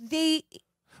he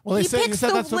picks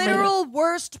the literal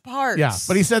worst parts. Yeah,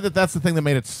 but he said that that's the thing that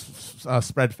made it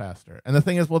spread faster. And the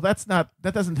thing is, well, that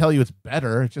doesn't tell you it's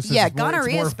better. It just says it's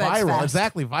gonorrhea more spreads viral. fast.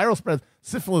 Exactly, viral spreads.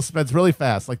 Syphilis spreads really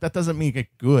fast. Like that doesn't mean it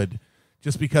good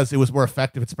just because it was more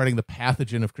effective at spreading the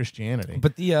pathogen of Christianity.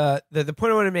 But the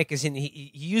point I want to make is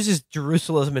he uses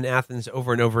Jerusalem and Athens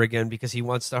over and over again because he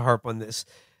wants to harp on this.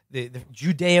 The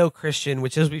Judeo-Christian,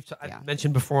 which as I've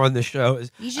mentioned before on the show,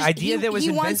 is idea that was he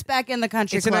wants back in the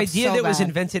country. It's an idea that was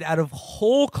invented out of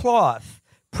whole cloth,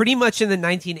 pretty much in the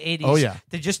 1980s. Oh yeah,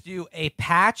 to just do a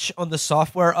patch on the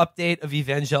software update of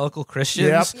evangelical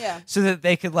Christians, so that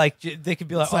they could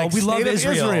be like, oh, we love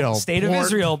Israel, state of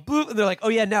Israel, boop, and they're like, oh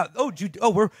yeah, now,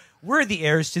 we're the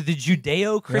heirs to the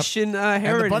Judeo-Christian heritage.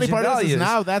 And the funny part values. is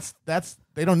now that's.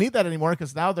 They don't need that anymore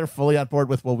because now they're fully on board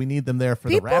with, well, we need them there for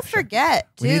the rapture. People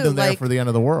forget, too. We need them there for the end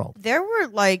of the world. There were,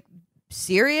 like,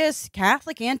 serious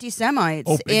Catholic anti-Semites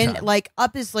time.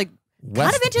 up as, like,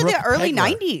 kind of into the early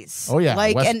 90s. Oh, yeah.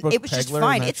 Like, Westbrook, and it was just Pegler,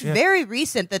 fine. and It's very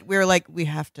recent that we're like, we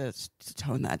have to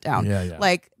tone that down. Yeah.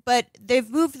 Like, but they've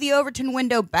moved the Overton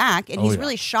window back, and he's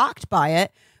really shocked by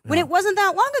it when it wasn't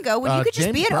that long ago when you could just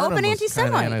James be an Burnham open was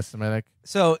anti-Semite. kinda anti-Semitic.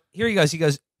 So here he goes. He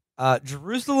goes,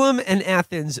 Jerusalem and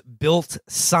Athens built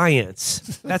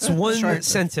science. That's one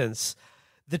sentence.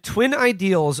 The twin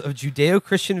ideals of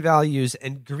Judeo-Christian values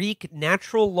and Greek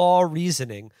natural law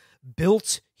reasoning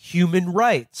built human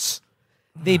rights.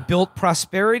 They built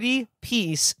prosperity,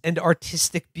 peace, and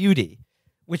artistic beauty,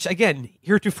 which, again,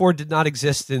 heretofore did not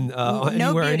exist in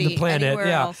anywhere in the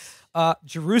planet.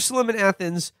 Jerusalem and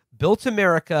Athens built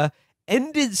America,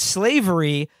 ended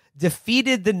slavery,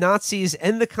 defeated the Nazis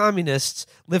and the communists,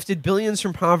 lifted billions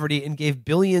from poverty, and gave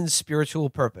billions spiritual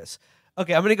purpose.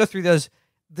 Okay, I'm going to go through those.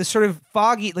 The sort of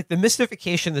foggy, like the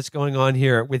mystification that's going on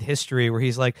here with history, where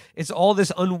he's like, it's all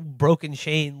this unbroken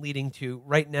chain leading to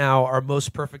right now our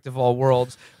most perfect of all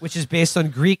worlds, which is based on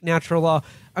Greek natural law.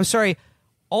 I'm sorry,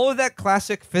 all of that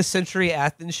classic 5th century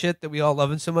Athens shit that we all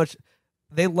love and so much.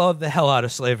 They love the hell out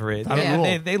of slavery. That's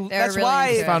really why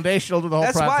it's foundational to the whole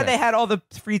That's project. why they had all the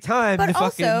free time But to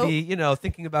fucking also, be,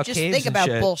 thinking about just caves think and about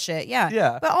shit. bullshit.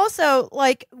 Yeah. But also,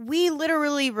 like, we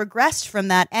literally regressed from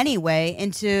that anyway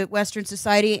into Western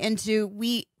society, into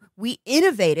we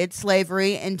innovated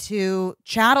slavery into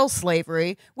chattel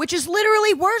slavery, which is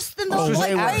literally worse than the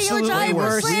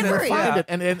regular slavery.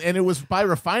 And it was by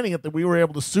refining it that we were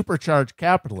able to supercharge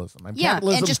capitalism. And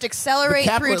capitalism, just accelerate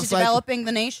through to developing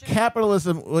the nation.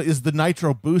 Capitalism is the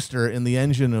nitro booster in the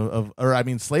engine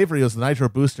slavery was the nitro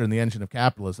booster in the engine of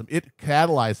capitalism. It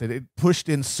catalyzed it. It pushed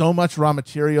in so much raw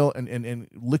material and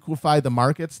liquefied the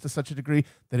markets to such a degree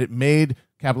that it made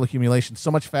capital accumulation so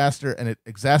much faster, and it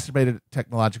exacerbated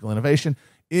technological innovation.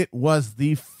 It was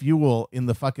the fuel in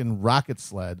the fucking rocket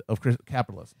sled of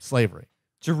capitalism, slavery.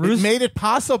 It made it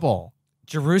possible.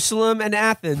 Jerusalem and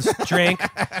Athens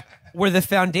were the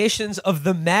foundations of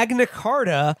the Magna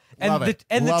Carta and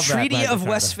the Treaty of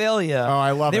Westphalia. Oh,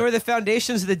 I love it. They were the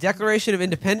foundations of the Declaration of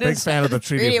Independence. Big fan of the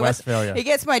Treaty of Westphalia. He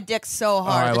gets my dick so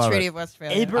hard, the Treaty of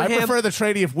Westphalia. I prefer the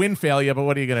Treaty of Windphalia, but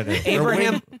what are you going to do?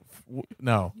 Abraham...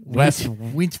 No, West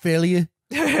Windphalia.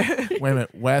 Wait a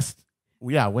minute, West.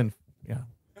 Yeah, win. Yeah,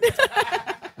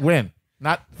 win,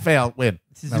 not fail. Win.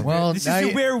 This is the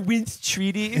Where Wins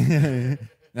Treaty.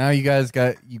 Now you guys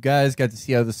got to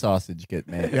see how the sausage get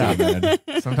made. Yeah, man.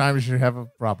 Sometimes you have a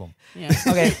problem. Yeah.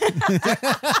 Okay.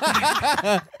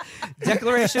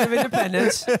 Declaration of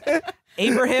Independence.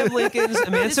 Abraham Lincoln's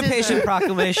Emancipation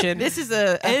Proclamation. This is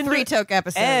a three-toke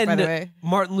episode, by the way.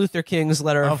 Martin Luther King's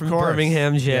letter from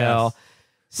Birmingham jail. Yes.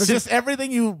 So just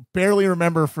everything you barely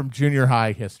remember from junior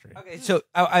high history. Okay, so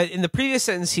in the previous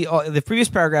sentence, the previous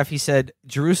paragraph, he said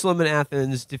Jerusalem and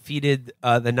Athens defeated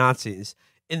the Nazis.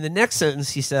 In the next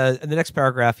sentence, he says, in the next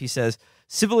paragraph, he says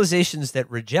civilizations that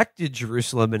rejected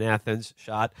Jerusalem and Athens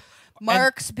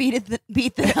Marx beat the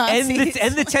Nazis.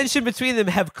 And the tension between them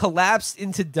have collapsed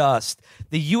into dust.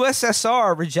 The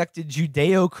USSR rejected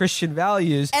Judeo-Christian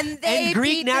values and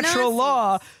Greek natural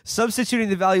law, substituting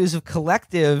the values of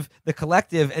the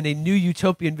collective, and a new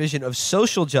utopian vision of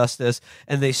social justice.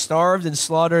 And they starved and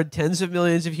slaughtered tens of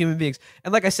millions of human beings.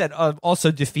 And like I said,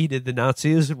 also defeated the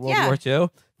Nazis in World War II.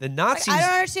 The Nazis. I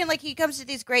don't understand. Like, he comes to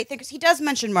these great thinkers. He does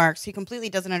mention Marx. He completely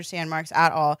doesn't understand Marx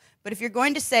at all. But if you're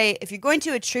going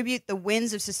to attribute the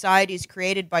wins of societies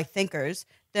created by thinkers,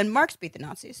 then Marx beat the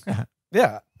Nazis.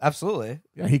 Yeah, absolutely.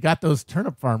 Yeah, he got those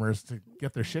turnip farmers to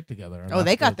get their shit together. Oh,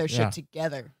 they got their shit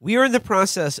together. We are in the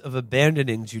process of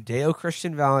abandoning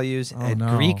Judeo-Christian values and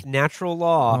Greek natural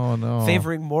law,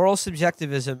 favoring moral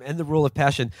subjectivism and the rule of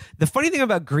passion. The funny thing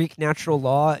about Greek natural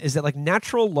law is that, like,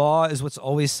 natural law is what's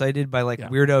always cited by, like,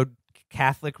 weirdo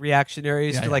Catholic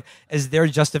reactionaries as their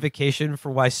justification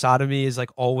for why sodomy is, like,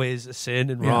 always a sin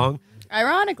and wrong.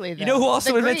 Ironically, though, you know who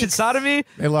also invented sodomy?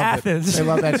 They love Athens. They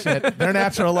love that shit. Their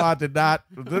natural law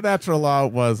Their natural law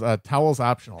was towels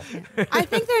optional. I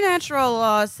think their natural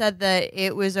law said that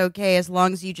it was okay as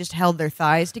long as you just held their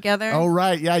thighs together. Oh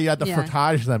right, yeah, you had to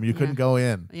frottage them. You couldn't go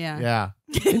in. Yeah.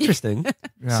 Interesting.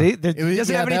 Yeah. See, he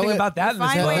doesn't have anything about that.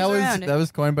 That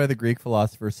was coined by the Greek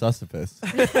philosopher Sisyphus.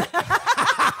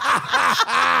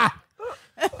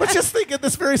 But just think of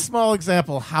this very small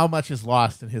example, how much is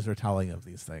lost in his retelling of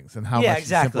these things and how much he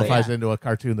simplifies into a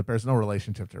cartoon that bears no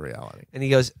relationship to reality. And he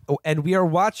goes, and we are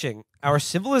watching our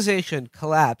civilization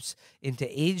collapse into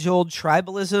age-old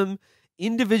tribalism,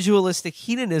 individualistic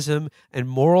hedonism, and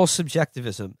moral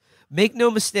subjectivism. Make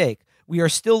no mistake, we are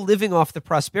still living off the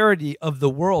prosperity of the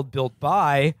world built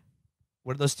by...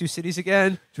 What are those two cities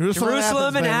again?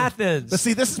 Jerusalem and Athens. But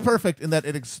see, this is perfect in that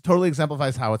it totally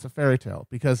exemplifies how it's a fairy tale,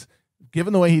 because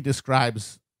given the way he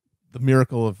describes the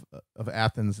miracle of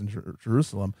Athens and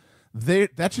Jerusalem,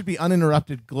 that should be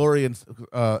uninterrupted glory and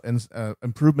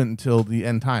improvement until the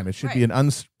end time. It should be an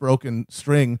unbroken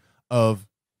string of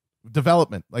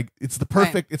development. Like, it's the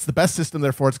perfect, it's the best system,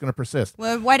 therefore it's going to persist.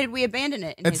 Well, why did we abandon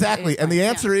it? Exactly. And the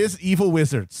answer is evil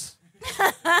wizards.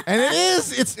 And it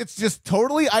is. It's just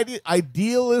totally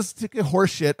idealistic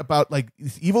horseshit about, like,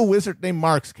 this evil wizard named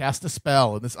Marx cast a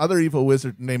spell, and this other evil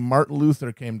wizard named Martin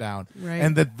Luther came down,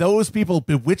 and that those people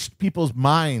bewitched people's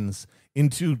minds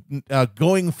into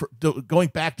going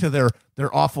back to their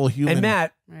awful human. And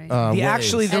Matt,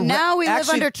 now we live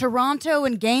under Toronto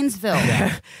and Gainesville.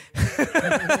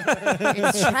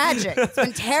 It's tragic. It's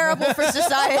been terrible for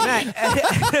society.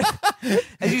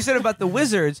 As you said about the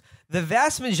wizards, the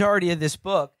vast majority of this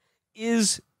book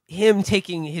is him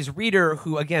taking his reader,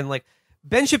 who, again, like,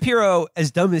 Ben Shapiro,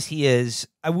 as dumb as he is,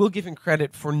 I will give him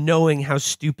credit for knowing how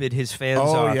stupid his fans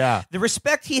are. Yeah. The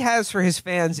respect he has for his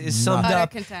fans is summed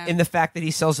up in the fact that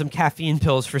he sells them caffeine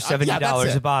pills for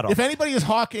 $70 a bottle. If anybody is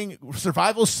hawking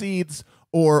survival seeds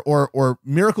or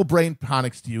miracle brain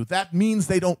tonics to you, that means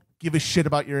they don't give a shit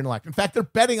about your intellect. In fact, they're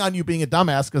betting on you being a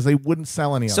dumbass because they wouldn't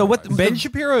sell any. So what Ben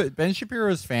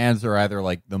Shapiro's fans are either,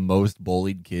 like, the most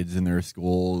bullied kids in their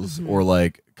schools, or,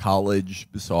 like, college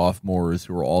sophomores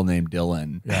who are all named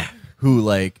Dylan, who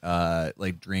like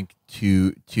drink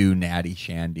two natty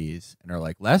shandies and are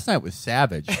like, last night was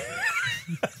savage.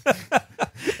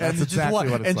 That's exactly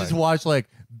what it's and like. just watch, like,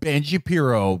 Ben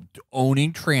Shapiro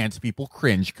owning trans people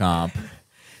cringe comp.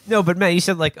 No, but Matt, you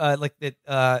said like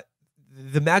that.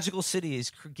 The magical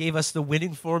cities gave us the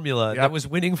winning formula that was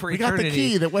winning for eternity. We got the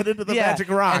key that went into the magic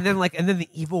rock, and then the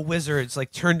evil wizards,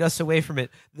 like, turned us away from it.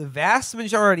 The vast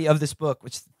majority of this book,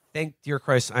 which, thank dear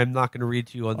Christ, I'm not going to read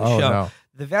to you on the show. No.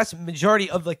 The vast majority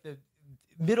of, like, the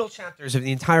middle chapters of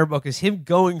the entire book is him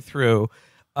going through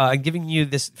and giving you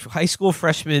this high school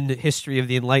freshman history of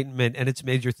the Enlightenment and its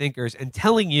major thinkers, and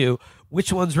telling you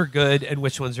which ones were good and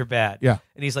which ones are bad. Yeah.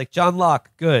 And he's like, John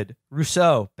Locke, good.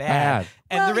 Rousseau, bad.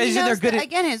 And the reason they're good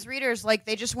again, his readers, like,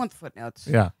 they just want the footnotes.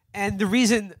 Yeah. And the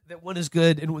reason that one is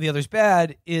good and the other's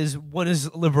bad is one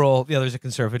is liberal, the other's a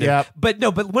conservative. Yep. But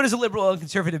one is a liberal and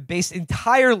conservative based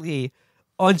entirely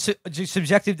on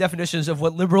subjective definitions of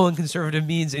what liberal and conservative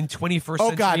means in 21st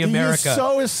century America.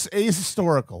 He is so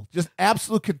ahistorical. Just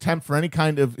absolute contempt for any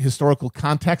kind of historical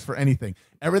context for anything.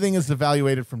 Everything is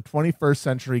evaluated from 21st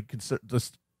century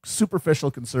just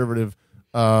superficial conservative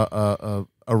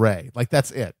array. Like, that's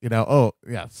it. You know? Oh,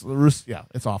 yeah.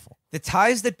 It's awful. The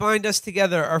ties that bind us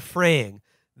together are fraying.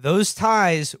 Those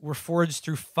ties were forged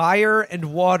through fire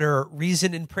and water,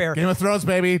 reason and prayer. Game of Thrones,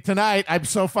 baby. Tonight, I'm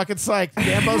so fucking psyched.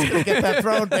 Gambo's going to get that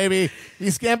throne, baby.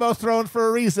 He's Gambo's throne for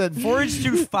a reason. Forged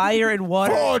through fire and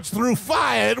water. Forged through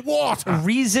fire and water.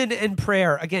 Reason and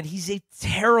prayer. Again, he's a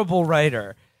terrible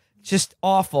writer. Just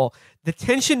awful. The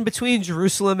tension between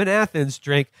Jerusalem and Athens,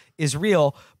 Drink, is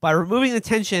real. By removing the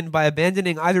tension, by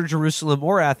abandoning either Jerusalem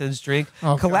or Athens, Drink,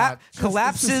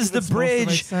 collapses the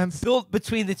bridge built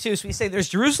between the two. So we say there's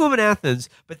Jerusalem and Athens,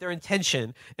 but they're in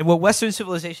tension. And what Western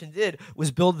civilization did was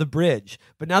build the bridge.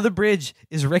 But now the bridge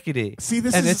is rickety. See,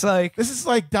 this is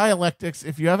like dialectics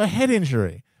if you have a head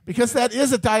injury. because that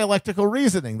is a dialectical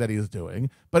reasoning that he's doing,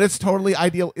 but it's totally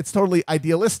ideal. It's totally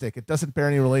idealistic. It doesn't bear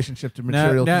any relationship to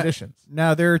material conditions.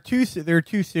 Now there are two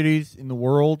cities in the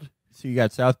world. So you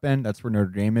got South Bend, that's where Notre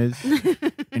Dame is,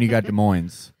 and you got Des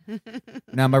Moines.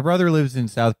 Now my brother lives in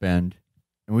South Bend,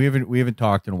 and we haven't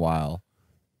talked in a while.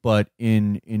 But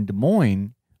in Des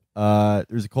Moines,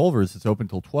 there's a Culver's that's open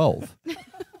till 12.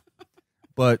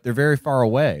 But they're very far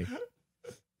away.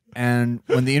 And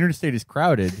when the interstate is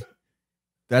crowded,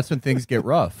 that's when things get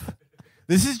rough.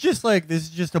 This is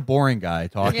just a boring guy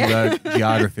talking about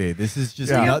geography. This is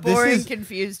just boring,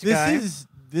 confused guy.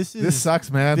 This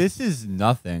sucks, man. This is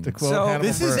nothing.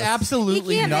 This is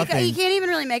absolutely nothing. He can't even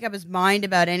really make up his mind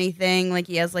about anything. Like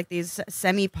he has like these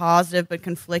semi-positive but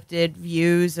conflicted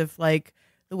views of like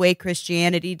the way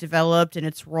Christianity developed and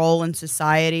its role in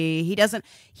society.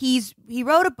 He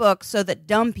wrote a book so that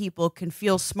dumb people can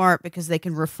feel smart because they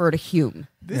can refer to Hume.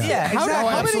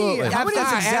 Absolutely.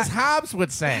 As Hobbes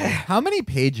would say. How many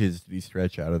pages did he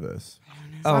stretch out of this?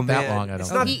 Not that long. I don't. It's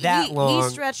know. not that long. He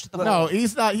stretched the whole. No,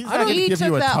 he's not. He's not going to give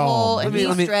you a that tome. whole and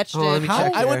he stretched it.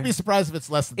 I wouldn't be surprised if it's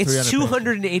less than 300 It's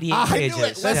 288 pages.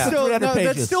 pages. I knew it.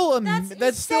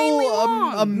 That's still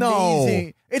amazing.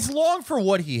 No. It's long for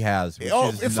what he has.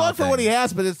 It's long for what he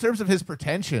has, but in terms of his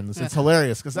pretensions, it's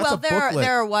hilarious because that's a booklet.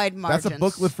 There are wide margins. That's a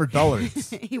booklet for dullards.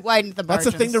 He widened the margins.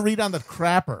 That's a thing to read on the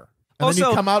crapper. And Also, then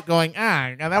you come out going,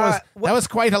 now that was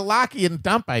quite a Lockean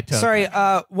dump I took. Sorry,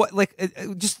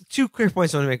 just 2 quick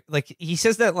points I want to make. Like, he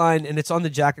says that line, and it's on the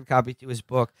jacket copy to his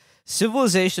book.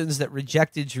 Civilizations that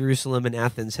rejected Jerusalem and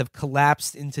Athens have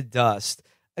collapsed into dust.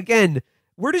 Again,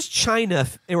 where does China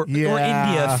or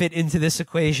India fit into this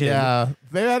equation? Yeah,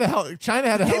 China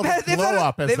had a hell of a blow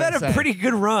up. They've had a pretty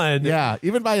good run. Yeah,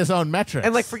 even by his own metrics.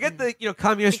 And forget the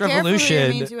communist Be revolution.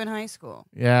 Careful who you mean to in high school.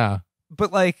 Yeah.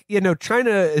 But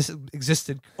China has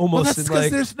existed almost. Well, that's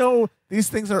because there's no. These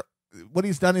things are. What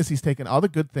he's done is he's taken all the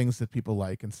good things that people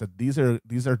like and said these are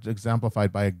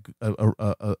exemplified by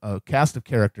a cast of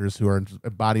characters who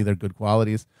embody their good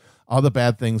qualities. All the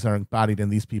bad things are embodied in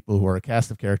these people who are a cast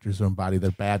of characters who embody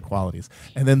their bad qualities.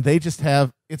 And then they just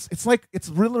have it's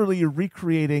literally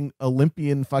recreating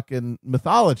Olympian fucking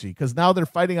mythology because now they're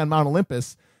fighting on Mount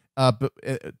Olympus.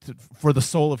 For the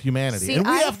soul of humanity. See, and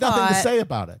we have nothing to say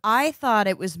about it. I thought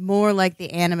it was more like the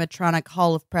animatronic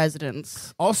Hall of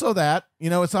Presidents. Also that,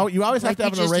 it's all, you always have to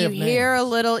have an array of names. You hear a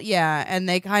little, and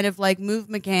they kind of move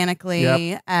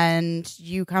mechanically, and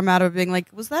you come out of being like,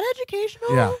 was that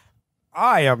educational? Yeah.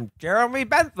 I am Jeremy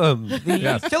Bentham, the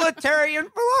utilitarian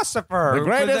philosopher. The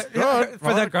greatest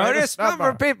for the greatest number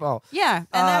of people. Yeah,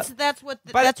 and that's what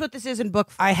this is in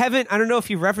book 4. I don't know if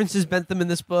he references Bentham in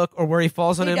this book or where he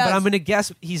falls on him, but I'm going to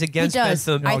guess he's against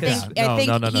Bentham. I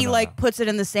think he puts it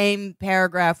in the same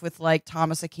paragraph with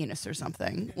Thomas Aquinas or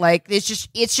something. He's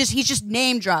just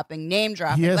name dropping.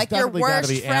 Like your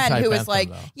worst friend who is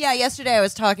yesterday I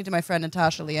was talking to my friend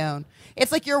Natasha Leone.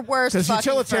 It's like your worst fucking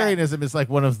utilitarianism friend. is like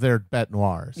one of their bête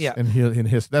noirs. Yeah. In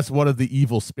his that's one of the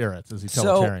evil spirits is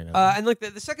utilitarianism. And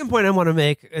the second point I want to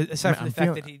make, aside from the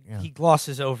fact that he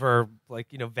glosses over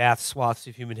vast swaths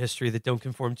of human history that don't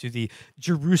conform to the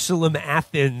Jerusalem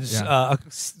Athens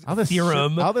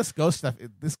theorem. All this ghost stuff,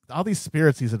 all these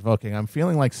spirits he's invoking, I'm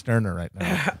feeling like Stirner right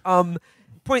now.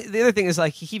 The other thing is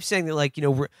he keeps saying that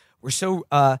we're so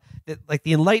that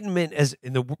the Enlightenment, as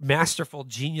in the masterful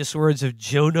genius words of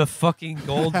Jonah fucking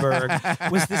Goldberg,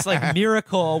 was this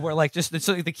miracle where just it's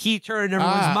the key turn in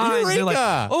everyone's minds.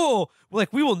 Eureka! They're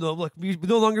we will know we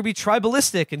no longer be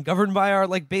tribalistic and governed by our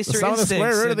baser the instincts. The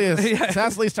square root of the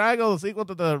isosceles triangle is equal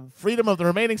to the freedom of the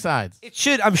remaining sides. It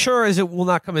should, I'm sure, as it will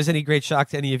not come as any great shock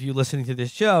to any of you listening to this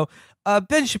show.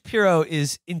 Ben Shapiro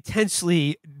is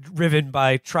intensely driven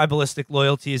by tribalistic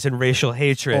loyalties and racial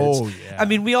hatreds. Oh, yeah. I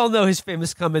mean, we all know his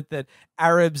famous comment that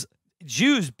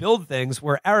Jews build things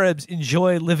where Arabs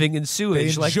enjoy living in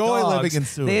sewage. They enjoy dogs. living in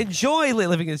sewage. They enjoy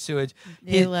living in sewage.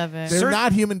 They love it. They're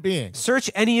not human beings. Search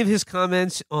any of his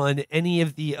comments on any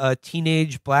of the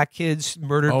teenage black kids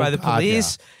murdered by the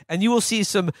police, and you will see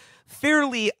some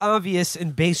fairly obvious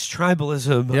and base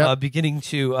tribalism beginning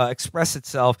to express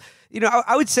itself.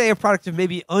 I would say a product of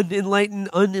maybe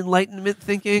unenlightenment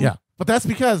thinking. Yeah, but that's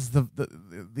because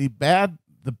the bad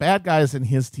guys in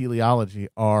his teleology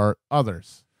are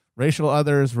others, racial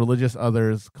others, religious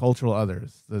others, cultural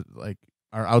others that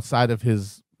are outside of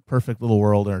his perfect little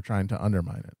world and are trying to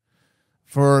undermine it.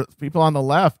 For people on the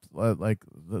left,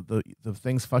 the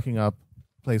things fucking up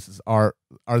places are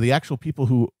the actual people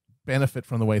who benefit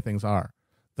from the way things are.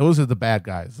 Those are the bad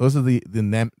guys. Those are the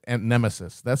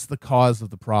nemesis. That's the cause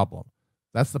of the problem.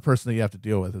 That's the person that you have to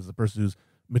deal with, is the person whose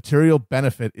material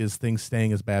benefit is things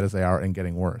staying as bad as they are and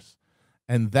getting worse.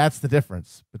 And that's the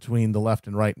difference between the left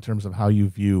and right in terms of how you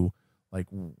view like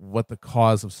what the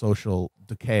cause of social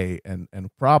decay and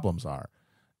problems are.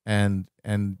 And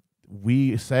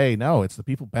we say, no, it's the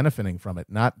people benefiting from it,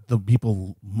 not the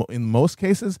people, in most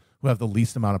cases, who have the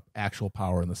least amount of actual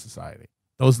power in the society.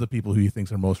 Those are the people who he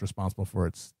thinks are most responsible for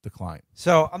its decline.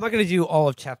 So I'm not going to do all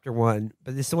of chapter 1,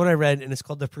 but this is the one I read, and it's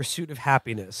called The Pursuit of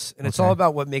Happiness. And it's all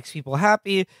about what makes people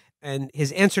happy. And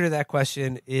his answer to that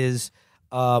question is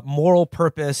moral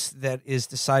purpose that is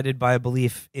decided by a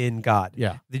belief in God.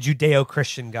 Yeah. The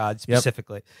Judeo-Christian God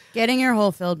specifically. Getting your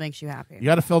hole filled makes you happy. You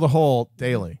got to fill the hole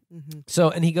daily. Mm-hmm.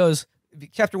 So, and he goes,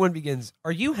 chapter 1 begins,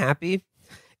 "Are you happy?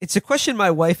 It's a question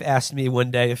my wife asked me one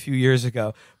day a few years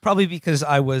ago, probably because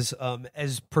I was,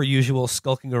 as per usual,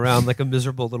 skulking around like a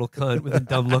miserable little cunt with a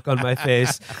dumb look on my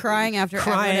face. Crying after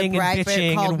crying and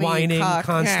bitching and whining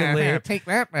constantly. Take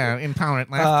that,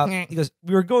 intolerant. He goes,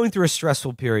 we were going through a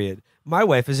stressful period. My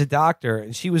wife is a doctor,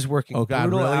 and she was working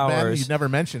brutal really, hours. Ben? You'd never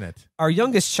mention it. Our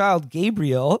youngest child,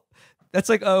 Gabriel, that's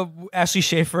like Ashley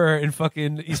Schaefer in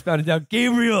fucking Eastbound and Down.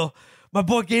 Gabriel, my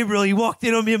boy Gabriel, he walked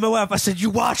in on me and my wife. I said,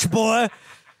 you watch, boy.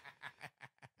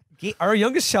 Our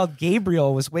youngest child,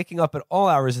 Gabriel, was waking up at all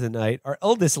hours of the night. Our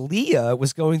eldest, Leah,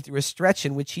 was going through a stretch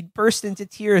in which he'd burst into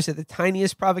tears at the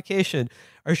tiniest provocation.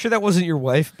 Are you sure that wasn't your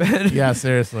wife, Ben? Yeah,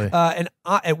 seriously.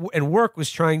 And work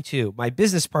was trying to. My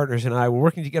business partners and I were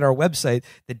working to get our website,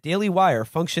 The Daily Wire,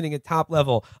 functioning at top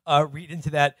level. Read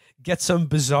into that, get some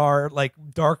bizarre, like,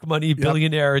 dark money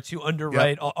billionaire to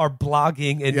underwrite our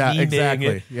blogging and memeing.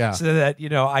 Exactly. Yeah. So that,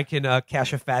 I can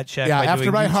cash a fat check by after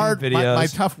doing my YouTube videos. my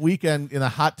tough weekend in a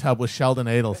hot tub with Sheldon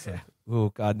Adelson. Oh,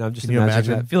 God, no, I'm just Can you imagining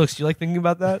imagine? that. Felix, do you like thinking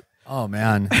about that? Oh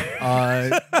man,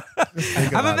 I'm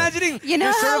imagining. You know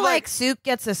there's sort how of like soup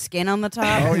gets a skin on the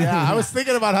top? Oh yeah, I was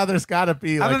thinking about how there's got to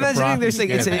be. Like I'm imagining there's like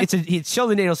skin. it's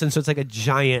Sheldon Adelson, so it's like a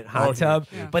giant hot tub,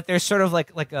 yeah. but there's sort of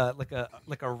like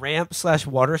a ramp /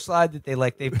 water slide that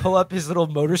they pull up his little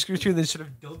motor scooter and then sort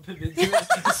of dump him into it,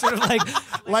 it's sort of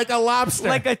like a lobster,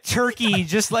 like a turkey,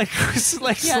 just like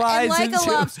slides and like into.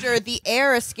 a lobster, the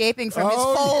air escaping from his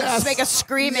folds make a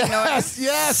screaming noise.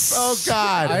 Yes. Oh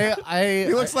God.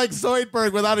 He looks like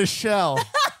Zoidberg without his shell.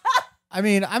 I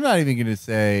mean, I'm not even going to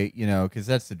say, because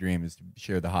that's the dream, is to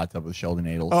share the hot tub with Sheldon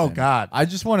Adelson. Oh, God. I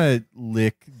just want to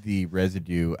lick the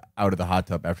residue out of the hot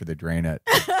tub after they drain it.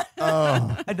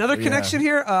 Another connection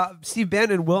here, Steve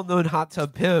Bannon, well-known hot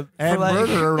tub pimp. And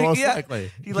murderer, most yeah,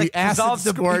 likely. He dissolved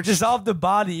the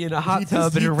body in a hot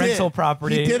tub in a rental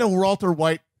property. He did a Walter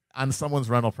White on someone's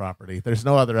rental property. There's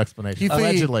no other explanation.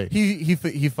 Allegedly.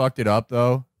 He fucked it up,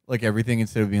 though. Like everything,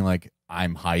 instead of being like,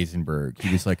 I'm Heisenberg,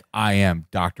 he was like, I am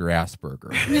Dr.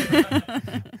 Asperger.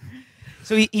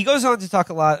 So he goes on to talk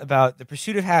a lot about the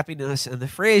pursuit of happiness, and the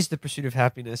phrase "the pursuit of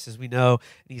happiness," as we know,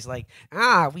 and he's like,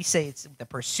 we say it's the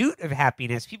pursuit of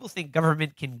happiness. People think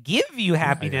government can give you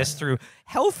happiness through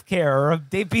health care or a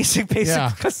basic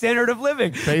standard of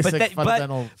living.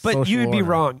 Fundamental but you would be order.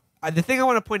 wrong. The thing I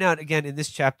want to point out again in this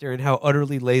chapter and how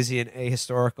utterly lazy and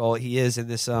ahistorical he is in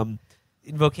this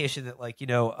invocation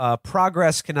that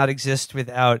progress cannot exist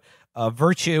without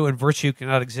virtue, and virtue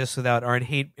cannot exist without our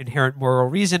inherent moral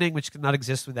reasoning, which cannot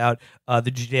exist without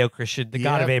the Judeo-Christian, the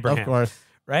God of Abraham. Of course.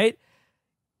 Right?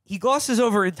 He glosses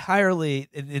over entirely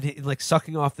in like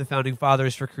sucking off the founding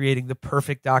fathers for creating the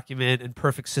perfect document and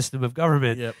perfect system of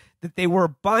government, that they were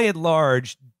by and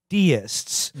large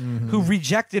deists who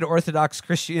rejected Orthodox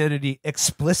Christianity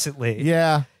explicitly.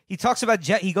 Yeah. He talks about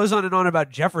he goes on and on about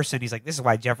Jefferson. He's like, this is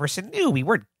why Jefferson knew we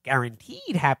weren't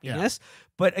guaranteed happiness.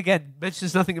 But again,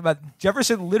 mentions nothing about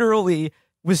Jefferson. Literally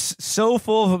was so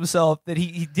full of himself that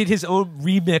he did his own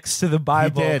remix to the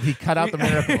Bible. He did. He cut out the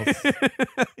miracles.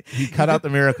 He cut out the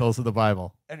miracles of the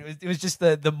Bible. And it was just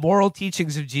the moral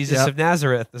teachings of Jesus of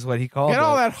Nazareth is what he called it. Get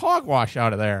all that hogwash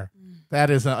out of there. That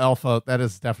is an alpha. That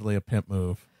is definitely a pimp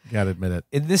move. Gotta admit it.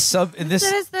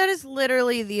 That is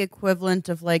literally the equivalent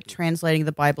of like translating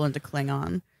the Bible into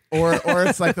Klingon. Or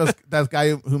it's like that guy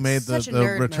who made Such the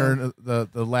Return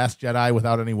the Last Jedi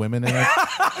without any women in it.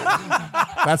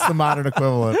 That's the modern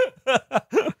equivalent.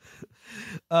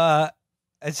 I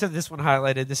said this one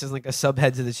highlighted. This is like a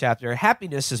subhead to the chapter.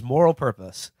 Happiness is moral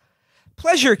purpose.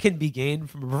 Pleasure can be gained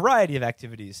from a variety of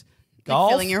activities.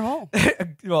 Golf, like filling your hole.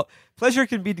 Well, pleasure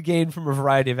can be gained from a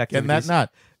variety of activities. Getting that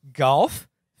nut. Golf,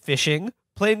 fishing,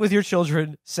 playing with your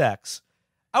children, sex.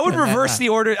 I would reverse the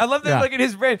order. I love that. Look at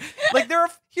his brain. Like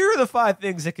here are the 5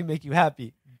 things that can make you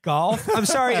happy. Golf. I'm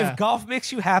sorry, if golf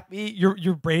makes you happy,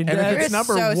 your brain dead. And if it's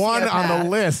number 1 on the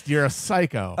list, you're a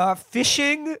psycho.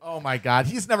 Fishing. Oh my God,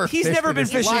 he's never been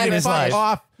fishing in his life.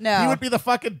 Off. No, he would be the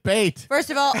fucking bait. First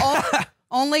of all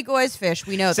Only goys fish.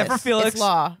 We know Except this. for Felix. It's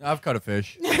law. I've caught a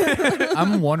fish.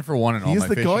 I'm 1 for 1 in all He's my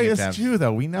the fishing goyest attempts. Jew,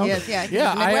 though. We know. Yes, that. yeah. He's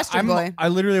Yeah, a Midwestern boy. I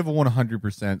literally have a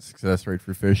 100% success rate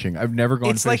for fishing. I've never gone.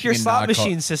 It's like fishing your and slot not caught-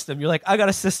 machine system. You're like, I got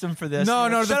a system for this. No, You're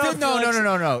no, like, the "Shut fi- up, no, no, Felix." no,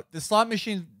 no, no. The slot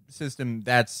machine system,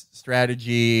 that's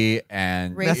strategy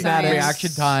and Race science.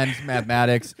 reaction times,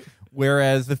 mathematics.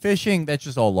 Whereas the fishing, that's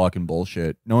just all luck and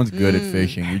bullshit. No one's good at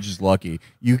fishing. You're just lucky.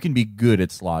 You can be good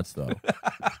at slots, though.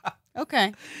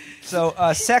 Okay. So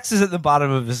sex is at the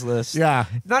bottom of his list. Yeah.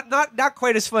 Not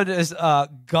quite as fun as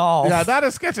golf. Yeah, not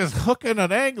as sketch as hooking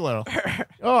an angler.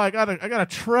 Oh, I got a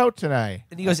trout today.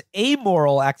 And he goes,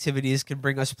 amoral activities can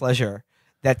bring us pleasure.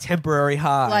 That temporary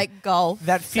high. Like golf.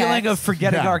 that feeling sex. of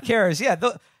forgetting Yeah. our cares. Yeah,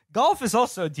 golf is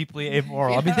also deeply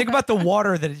amoral. I mean, think about the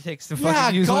water that it takes to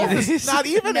fucking use one golf of is these. not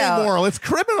even No. immoral. It's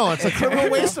criminal. It's a criminal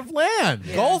waste of land.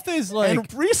 Golf is like,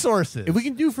 and resources. if we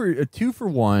can do for a 2 for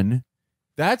 1,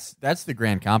 that's the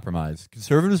grand compromise.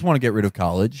 Conservatives want to get rid of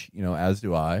college, as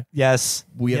do I. Yes.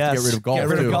 We have to get rid of golf. Get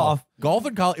rid too. of golf. Golf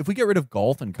and college. If we get rid of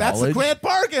golf and That's college, the grand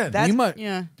bargain. That- we might.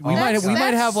 Yeah. We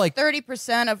might have like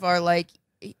 30% of our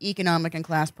economic and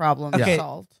class problems Okay.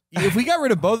 solved. if we got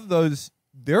rid of both of those,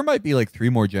 there might be like 3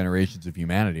 more generations of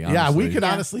humanity. Honestly. yeah, we could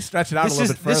Yeah. honestly stretch it out a little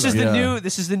bit further.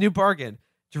 This is the new bargain.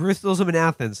 Jerusalem and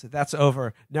Athens. That's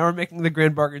over. Now we're making the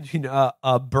grand bargain between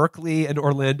Berkeley and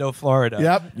Orlando, Florida.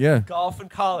 Yep. Yeah. Golf and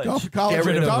college. Golf and college. Get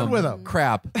rid We're of done them. with them.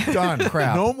 Crap. Done.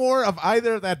 Crap. No more of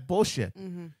either of that bullshit.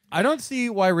 I don't see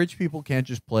why rich people can't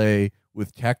just play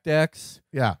with tech decks,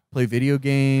 Yeah. play video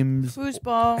games,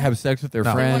 Foosball. have sex with their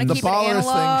No. friends. The keep it ballers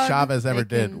analog, thing Chavez ever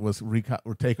they did can- was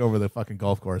take over the fucking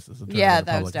golf courses. And turn Yeah, them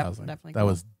into that was public housing. definitely That cool.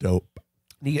 was dope.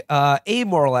 The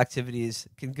amoral activities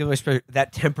can give us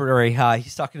that temporary high.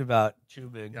 He's talking about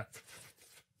chewing. Yeah.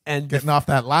 And Getting off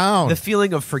that lounge. the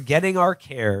feeling of forgetting our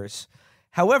cares.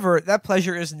 However, that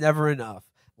pleasure is never enough.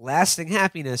 Lasting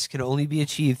happiness can only be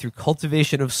achieved through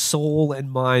cultivation of soul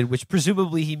and mind, which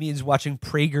presumably he means watching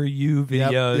PragerU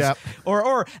videos. yep.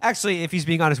 Or actually, if he's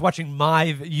being honest, watching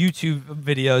my YouTube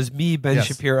videos, me, Ben Yes.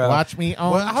 Shapiro. Watch me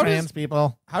own Well, how trans does-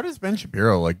 people. How does Ben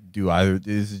Shapiro do either?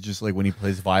 Is it just like when he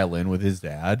plays violin with his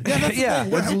dad? Yeah, that's the Yeah.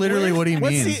 thing. That's literally what he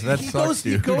What's means. That he sucks, goes,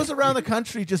 dude. He goes around the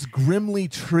country just grimly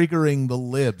triggering the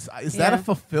libs. Is that Yeah. a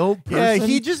fulfilled person? Yeah,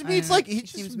 he just meets like he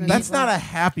just. Seems That's not a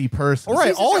happy person. All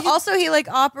right, Also, he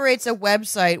operates a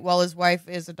website while his wife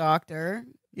is a doctor,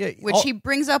 Yeah, which he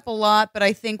brings up a lot, but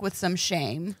I think with some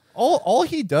shame. all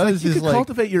he does You is could like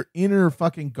cultivate your inner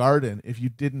fucking garden if you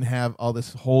didn't have all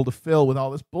this hole to fill with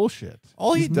all this bullshit.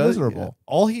 all he He's does. miserable.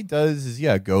 All he does is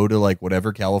go to like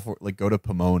whatever California, like go to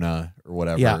Pomona or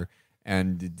whatever, Yeah.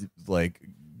 and like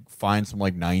find some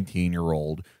like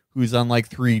 19-year-old who's on like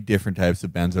 3 different types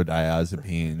of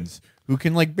benzodiazepines who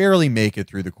can like barely make it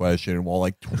through the question while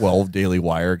like 12 Daily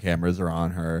Wire cameras are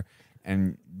on her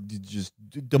and just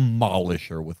demolish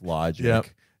her with logic. Yep.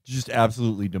 Just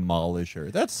absolutely demolish her.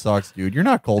 That sucks, dude. You're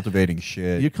not cultivating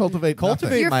shit. You cultivate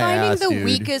Cultivate You're my finding ass, the dude.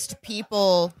 weakest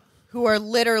people who are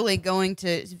literally going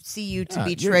to see you to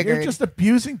be nothing. triggered. You're just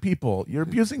abusing people. You're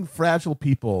abusing fragile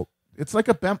people. It's like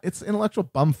it's intellectual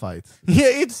bum fights.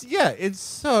 It's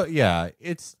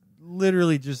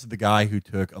literally just the guy who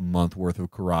took a month worth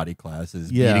of karate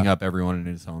classes, Yeah. beating up everyone in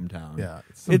his hometown. Yeah,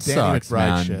 it's some It Danny sucks, McBride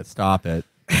man. shit. Stop it.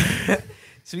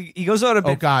 So he goes on a Oh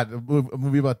bit. God, a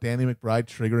movie about Danny McBride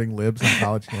triggering libs on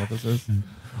college campuses.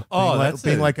 Oh,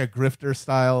 being like a grifter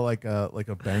style, like a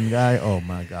Ben guy. Oh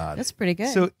my God, That's pretty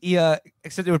good. So he,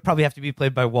 except it would probably have to be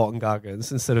played by Walton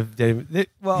Goggins instead of David.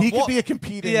 Well, he could be a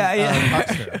competing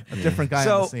huckster, a different guy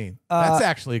on the scene. That's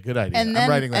actually a good idea. and I'm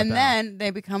writing then that down. then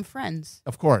they become friends.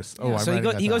 Of course. Oh, I'm so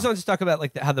writing that he goes down. on to talk about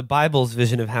like how the Bible's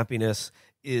vision of happiness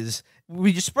is.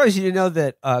 We just surprised you to know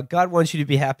that God wants you to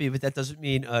be happy, but that doesn't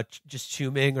mean just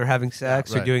chewing or having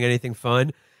sex or right. doing anything fun.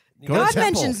 And he Go to goes- God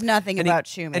temple. mentions nothing and he- about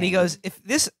chewing. And he goes, if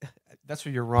this. That's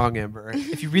where you're wrong, Amber.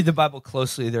 If you read the Bible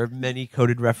closely, there are many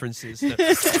coded references. He goes,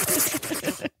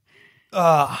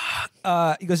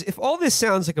 if all this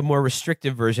sounds like a more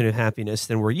restrictive version of happiness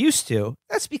than we're used to,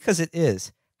 that's because it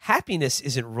is. Happiness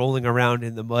isn't rolling around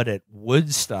in the mud at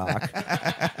Woodstock,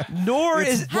 nor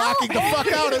is rocking the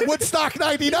fuck out at Woodstock You are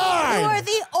 '99.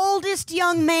 the oldest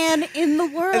young man in the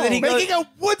world. And then he goes- Making a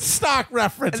Woodstock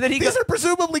reference. And then he These goes- are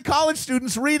presumably college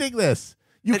students reading this.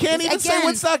 You can't even say again,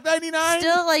 Woodstock '99.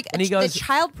 Still, like And he goes- the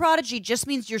child prodigy just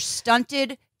means you're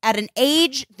stunted at an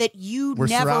age that you We're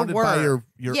never surrounded were. by your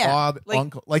Yeah, odd like-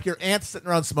 uncle, like your aunt's sitting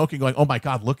around smoking, going, "Oh my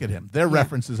God, look at him." Their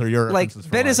references are your like references.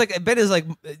 For Ben life. is like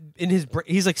in his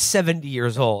he's like 70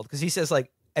 years old because he says like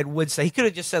at Woodstock. He could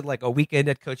have just said like a weekend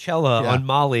at Coachella on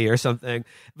Molly or something.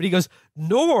 But he goes,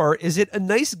 nor is it a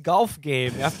nice golf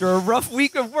game after a rough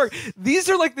week of work. These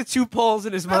are like the two poles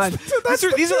in his mind.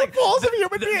 These are like poles of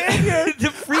human behavior.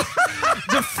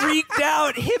 the freaked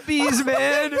out hippies,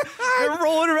 man. They're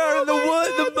rolling around in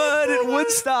the mud at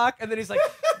Woodstock. And then he's like,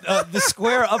 the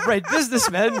square upright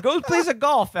businessman goes plays a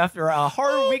golf after a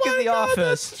hard week in the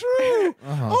office. That's true.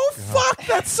 Fuck,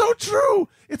 that's so true.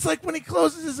 It's like when he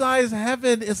closes his eyes,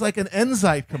 heaven is like an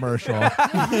Enzyte commercial.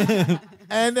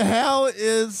 And hell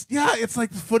is, it's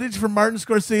like the footage from Martin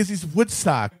Scorsese's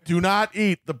Woodstock. Do not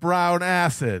eat the brown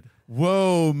acid.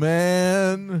 Whoa,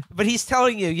 man. But he's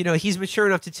telling you, he's mature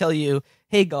enough to tell you,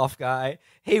 hey, golf guy,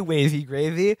 hey, wavy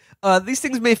gravy, these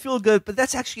things may feel good, but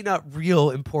that's actually not real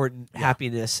important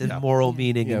happiness and moral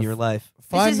meaning in your life.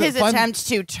 This is his attempt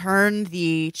to turn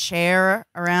the chair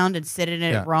around and sit in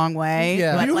it wrong way.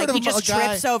 Yeah. Like he just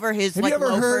trips over his Have like you ever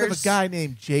loafers. heard of a guy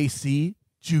named JC?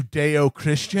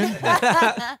 Judeo-Christian?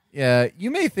 Yeah,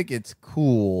 you may think it's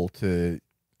cool to,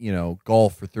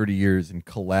 golf for 30 years and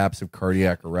collapse of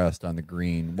cardiac arrest on the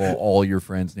green while all your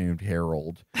friends named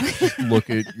Harold just look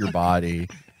at your body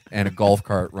and a golf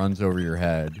cart runs over your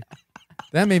head.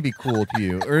 That may be cool to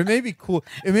you. Or it may be cool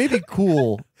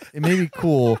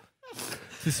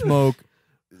to smoke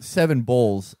 7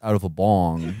 bowls out of a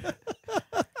bong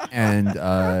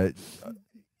and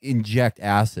inject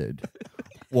acid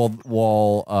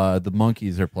while the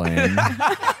monkeys are playing.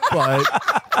 But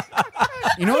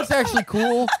it's actually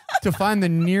cool to find the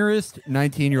nearest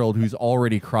 19-year-old who's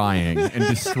already crying and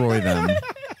destroy them.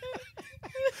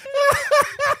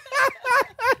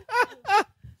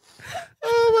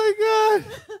 Oh my god.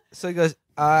 So he goes,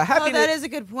 happiness. that is a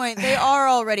good point. They are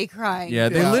already crying. Yeah,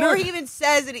 they Before literally he even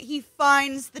says it, he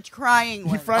finds the crying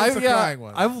one. He finds the crying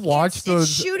one. I've watched It's those.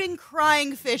 shooting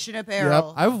crying fish in a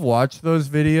barrel. I've watched those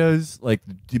videos, like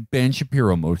the Ben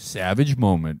Shapiro most savage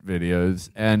moment videos,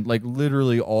 and like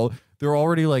literally they're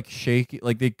already like shaky,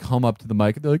 like they come up to the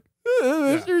mic and they're like,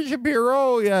 Mr.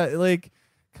 Shapiro, like,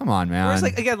 come on, man. Whereas,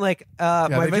 like, again, like,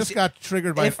 they just got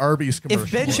triggered by an Arby's commercial.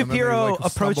 If Ben Shapiro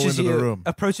approaches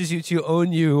you to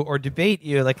own you or debate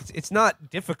you, like, it's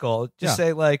not difficult. Just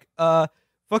say like,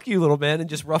 fuck you, little man, and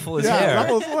just ruffle his hair.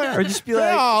 Ruffle his hair. Or just be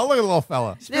like, oh, look at the little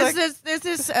fella. There's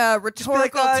this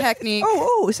rhetorical technique.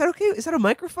 Oh, is that okay? Is that a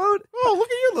microphone? Oh, look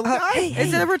at you, little guy.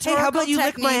 Is it a rhetorical how about you lick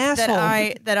technique my asshole?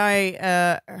 that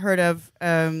I heard of,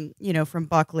 from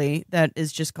Buckley, that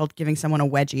is just called giving someone a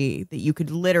wedgie that you could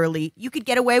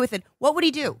get away with it. What would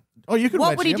he do? Oh, you could.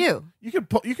 What would he do? You could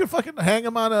fucking hang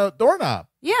him on a doorknob.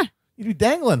 Yeah, You'd be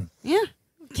dangling,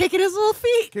 kicking his little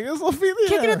feet, kicking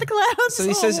at the clouds. So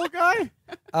he says, little guy.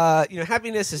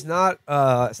 Happiness is not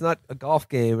it's not a golf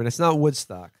game and it's not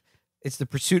Woodstock. It's the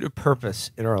pursuit of purpose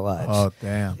in our lives. Oh,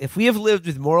 damn. If we have lived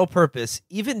with moral purpose,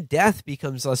 even death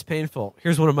becomes less painful.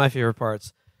 Here's one of my favorite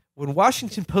parts. When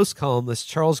Washington Post columnist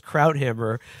Charles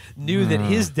Krauthammer knew that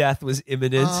his death was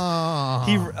imminent,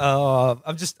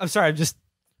 I'm just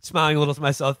smiling a little to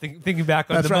myself, thinking back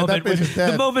on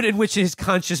the moment in which his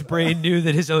conscious brain knew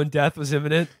that his own death was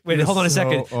imminent. Wait, hold on a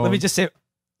second. Let me just say,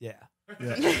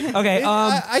 okay.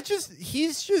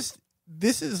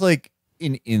 This is like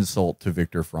an insult to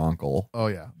Viktor Frankl. Oh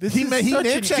yeah, he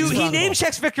name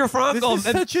checks Viktor Frankl. This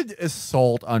is such an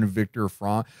assault on Viktor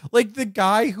Frankl. Like the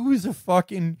guy who lived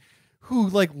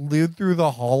through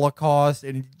the Holocaust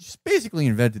and just basically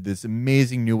invented this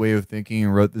amazing new way of thinking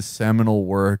and wrote this seminal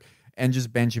work. And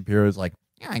just Ben Shapiro is like,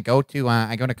 I go to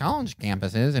college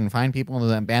campuses and find people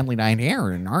with badly dyed hair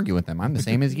and argue with them. I'm the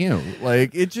same as you.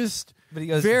 Like it just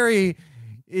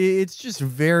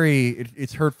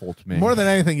it's hurtful to me. More than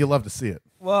anything, you love to see it.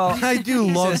 Well, I do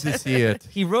love to see it.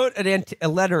 He wrote a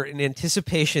letter in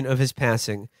anticipation of his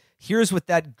passing. Here's what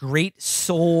that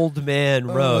great-souled man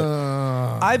wrote.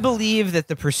 I believe that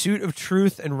the pursuit of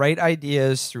truth and right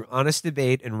ideas through honest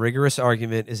debate and rigorous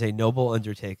argument is a noble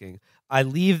undertaking. I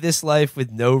leave this life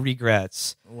with no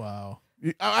regrets. Wow.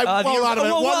 One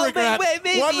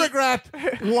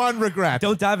regret.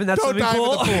 Don't dive in that swimming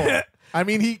pool. In the pool. I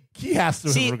mean, he has to.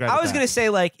 See, I was going to say,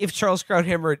 like, if Charles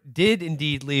Krauthammer did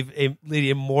indeed lead a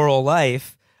moral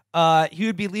life, he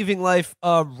would be leaving life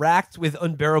racked with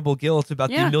unbearable guilt about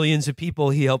the millions of people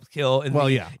he helped kill in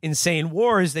the insane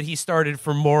wars that he started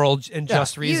for moral and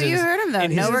just reasons. You heard him though.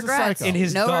 No regrets. In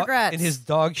his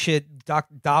dog shit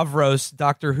Davros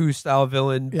Doctor Who style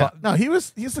villain. Yeah. No,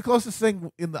 he's the closest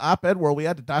thing in the op-ed world we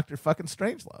had to Dr. fucking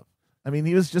Strangelove. I mean,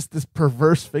 he was just this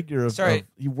perverse figure of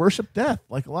you worship death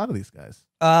like a lot of these guys.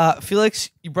 Felix,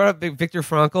 you brought up Viktor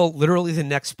Frankl. Literally the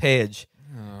next page.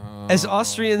 As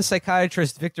Austrian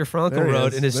psychiatrist Viktor Frankl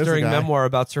wrote in his stirring memoir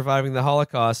about surviving the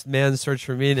Holocaust, Man's Search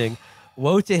for Meaning,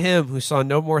 Woe to him who saw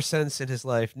no more sense in his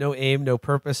life, no aim, no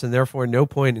purpose, and therefore no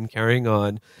point in carrying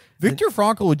on. Viktor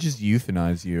Frankl would just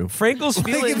euthanize you. Frankel's Like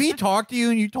feeling. if he talked to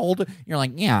you and you told him, you're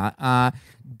like,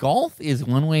 golf is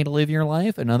one way to live your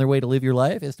life. Another way to live your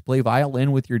life is to play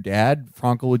violin with your dad.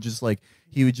 Frankl would just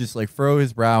he would just furrow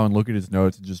his brow and look at his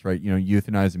notes and just write,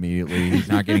 euthanize immediately. He's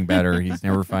not getting better. He's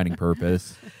never finding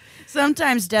purpose.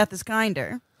 Sometimes death is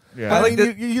kinder. Yeah, I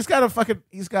mean, he's got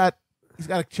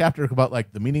a chapter about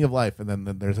like the meaning of life, and then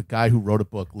there's a guy who wrote a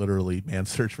book, literally, Man's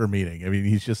Search for Meaning. I mean,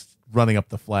 he's just running up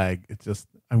the flag.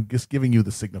 I'm just giving you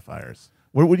the signifiers.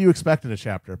 What would you expect in a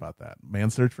chapter about that?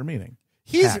 Man's Search for Meaning.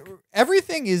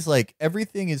 Everything is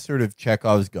sort of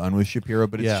Chekhov's gun with Shapiro,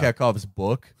 but it's Chekhov's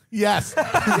book. Yes,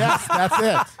 that's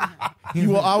it. He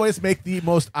will always make the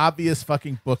most obvious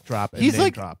fucking book drop and name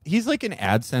drop. He's like an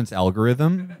AdSense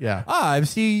algorithm. Yeah. I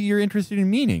see you're interested in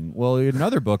meaning. Well,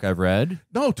 another book I've read.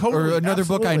 No, totally. Or another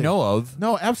book I know of.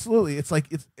 No, absolutely. It's like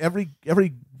it's every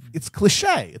it's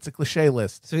cliche. It's a cliche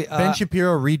list. So, Ben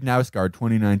Shapiro, read Nausgard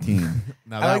 2019.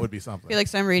 Now that would be something.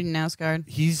 Felix, I'm reading Nausgard.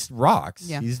 He's rocks.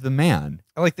 Yeah. He's the man.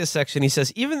 I like this section. He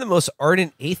says, even the most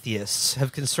ardent atheists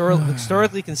have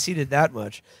historically conceded that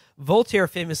much. Voltaire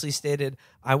famously stated,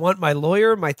 I want my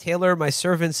lawyer, my tailor, my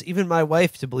servants, even my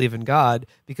wife to believe in God,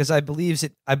 because I believe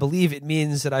it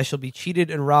means that I shall be cheated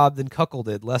and robbed and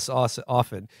cuckolded less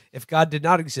often. If God did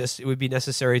not exist, it would be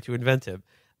necessary to invent him.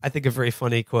 I think a very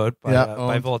funny quote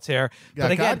by Voltaire. Yeah,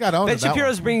 but again, God Ben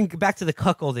Shapiro's bringing back to the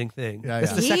cuckolding thing. Yeah,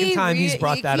 It's the second time he's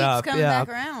brought that up. Coming back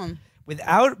around.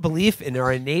 Without belief in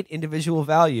our innate individual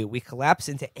value, we collapse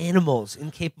into animals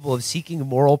incapable of seeking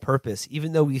moral purpose,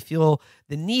 even though we feel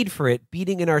the need for it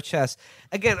beating in our chest.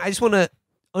 Again, I just want to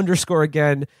underscore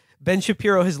again, Ben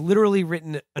Shapiro has literally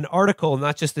written an article,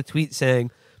 not just a tweet, saying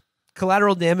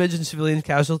collateral damage and civilian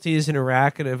casualties in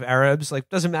Iraq and of Arabs,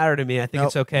 doesn't matter to me. I think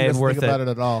it's okay and worth it. About it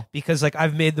at all. Because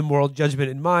I've made the moral judgment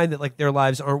in mind that their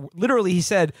lives aren't, literally he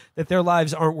said that their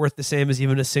lives aren't worth the same as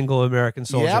even a single American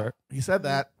soldier. Yep, he said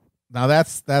that. Now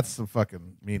that's some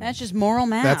fucking meaning. That's just moral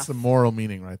math. That's the moral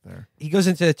meaning right there. He goes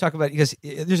into talk about,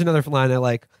 there's another line I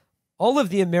like. All of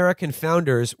the American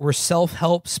founders were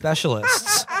self-help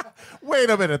specialists. Wait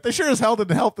a minute. They sure as hell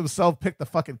didn't help themselves pick the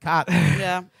fucking cotton.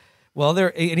 Yeah. Well,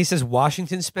 and he says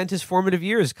Washington spent his formative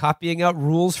years copying out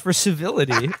rules for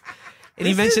civility. And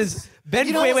he mentions those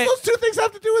two things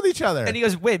have to do with each other. And he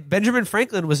goes, wait, Benjamin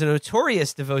Franklin was a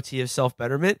notorious devotee of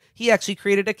self-betterment. He actually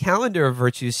created a calendar of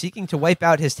virtues seeking to wipe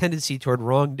out his tendency toward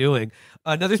wrongdoing.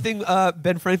 Another thing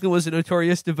Ben Franklin was a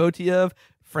notorious devotee of,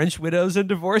 French widows and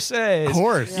divorcees. Of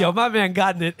course. Yo, my man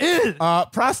gotten it in.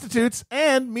 Prostitutes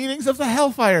and meetings of the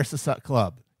Hellfire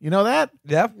Club. You know that?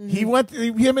 Yep. He went,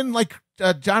 him and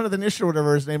Jonathan Ish or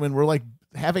whatever his name, and were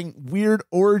having weird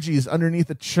orgies underneath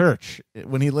a church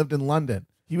when he lived in London.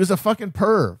 He was a fucking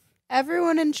perv.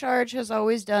 Everyone in charge has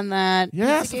always done that.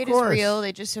 Yes, Pizzagate of course. is real.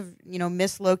 They just have,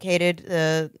 mislocated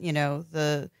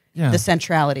the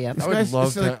centrality of it. I would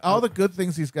love all the good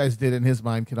things these guys did in his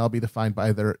mind can all be defined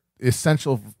by their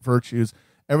essential virtues.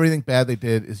 Everything bad they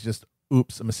did is just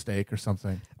a mistake or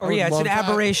something. Or it's an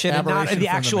aberration and not the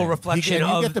actual reflection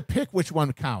You get to pick which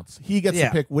one counts. He gets to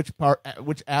pick which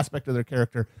aspect of their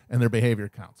character and their behavior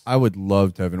counts. I would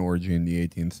love to have an orgy in the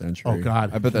 18th century. Oh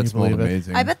God, I bet that smelled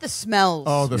amazing. I bet the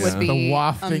smells would be the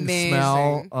wafting amazing.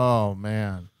 smell. Oh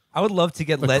man. I would love to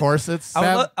get the corsets.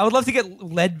 I would love to get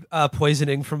lead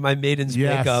poisoning from my maiden's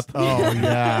makeup. Oh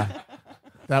yeah.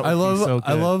 That would be so good.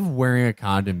 I love wearing a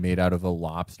condom made out of a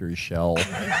lobster shell.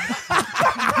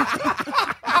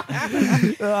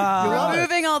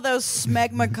 Removing all those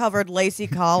smegma-covered lacy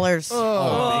collars.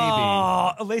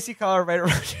 Oh, baby. A lacy collar right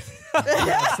around you.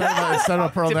 Instead of a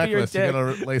pearl necklace, you get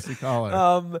a lacy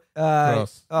collar.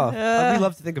 Gross. We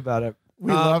love to think about it.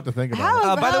 We love to think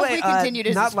about it. By the how way, we continued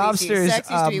as not a species? lobsters.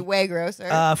 Sex used to be way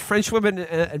grosser. French women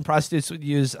and prostitutes would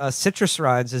use citrus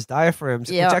rinds as diaphragms,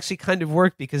 which actually kind of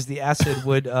worked because the acid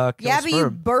would kill but you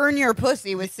sperm. burn your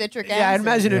pussy with citric acid. Yeah, I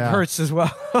imagine it hurts as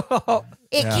well.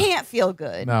 It can't feel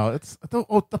good. No, it's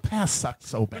the past sucks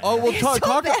so bad. Oh well,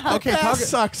 talk. bad. Okay, the past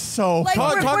sucks so.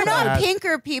 We're not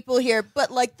pinker people here,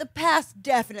 but the past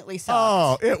definitely sucks.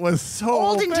 Oh, it was so.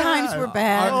 Olden bad. times were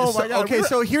bad. Oh my God. Okay,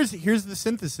 so here's the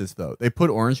synthesis though. They put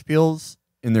orange peels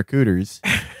in their cooters.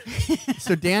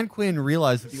 So Dan Quinn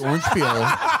realized that the orange peel.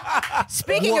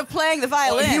 Speaking of playing the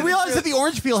violin, He realized that the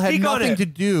orange peel had nothing to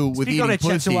do with eating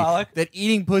pussy. That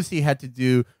eating pussy had to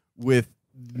do with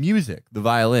music, the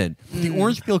violin. The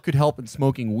orange peel could help in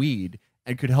smoking weed,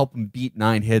 and could help him beat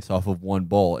 9 hits off of 1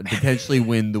 bowl and potentially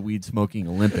win the weed smoking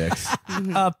Olympics.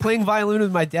 Playing violin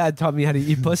with my dad taught me how to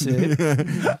eat pussy.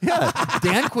 Yeah,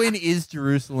 Dan Quinn is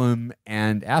Jerusalem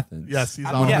and Athens. Yes, he's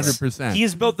 100%. He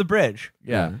has built the bridge.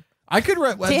 Yeah. I could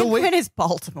write Dan Quinn is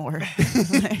Baltimore.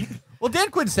 Well, Dan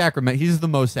Quinn's Sacramento. He's the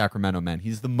most Sacramento man.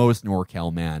 He's the most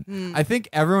NorCal man. I think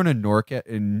everyone in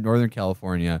Northern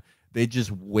California, they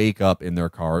just wake up in their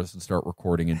cars and start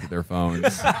recording into their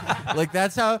phones. Like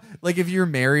that's how. Like if you're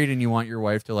married and you want your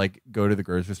wife to like go to the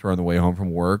grocery store on the way home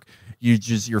from work,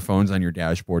 your phone's on your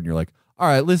dashboard and you're like, all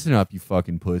right, listen up, you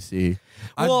fucking pussy.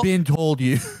 I've been told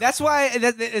you. That's why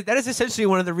that is essentially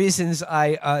one of the reasons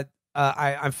I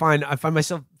find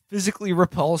myself physically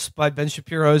repulsed by Ben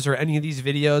Shapiro's or any of these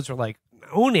videos, or like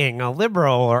owning a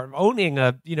liberal or owning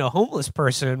a homeless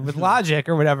person with logic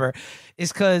or whatever,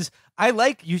 is because I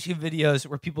like YouTube videos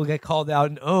where people get called out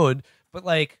and owned, but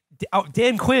like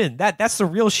Dan Quinn, that's the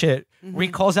real shit. Where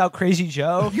he calls out Crazy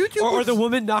Joe or the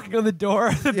woman knocking on the door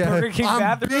of the Burger King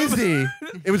bathroom. Busy.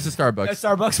 It was the Starbucks. A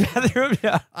Starbucks bathroom.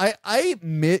 Yeah. I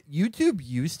admit YouTube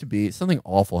used to be something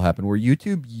awful happened where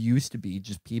YouTube used to be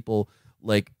just people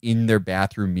like in their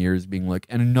bathroom mirrors being like,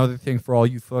 and another thing for all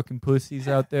you fucking pussies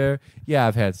out there, yeah,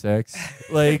 I've had sex.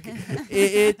 Like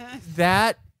it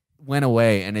that went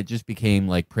away and it just became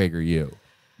like PragerU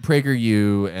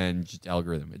and just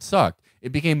algorithm. It sucked.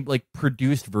 It became like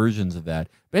produced versions of that.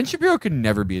 Ben Shapiro could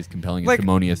never be as compelling as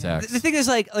Demonius X. The thing is,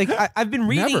 like I've been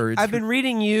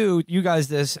reading you guys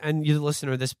this, and you the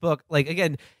listener this book. Like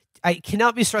again, I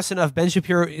cannot be stressed enough. Ben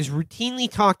Shapiro is routinely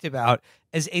talked about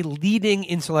as a leading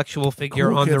intellectual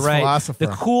figure on the right, philosopher.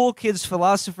 The cool kids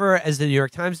philosopher, as the New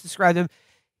York Times described him.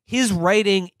 His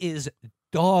writing is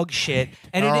dog shit,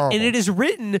 and it is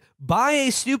written by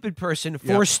a stupid person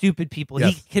for stupid people.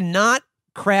 Yes. He cannot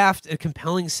craft a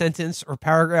compelling sentence or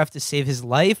paragraph to save his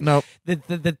life. Nope.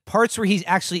 The parts where he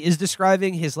actually is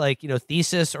describing his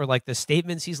thesis or like the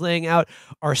statements he's laying out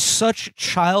are such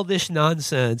childish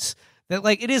nonsense that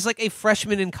like it is like a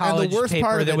freshman in college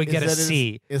paper that would get a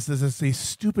C. Is this is a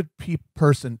stupid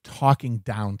person talking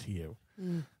down to you?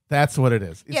 That's what it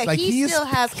is. It's like he still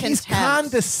has he's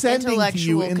contempt, condescending to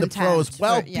you in the prose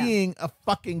while being a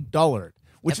fucking dullard,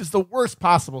 which is the worst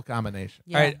possible combination.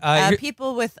 Yeah. All right,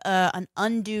 people with an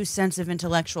undue sense of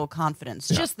intellectual confidence,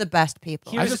 just the best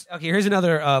people. Here's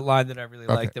another line that I really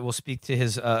like that will speak to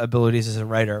his abilities as a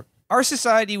writer. Our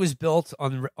society was built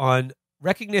on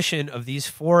recognition of these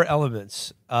 4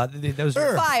 elements. Those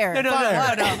are fire.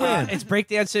 No. It's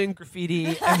breakdancing,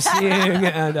 graffiti, MCing,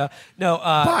 and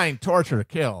Fine, torture to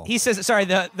kill. He says, sorry,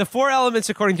 the 4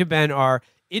 elements according to Ben are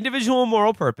individual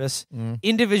moral purpose,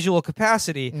 individual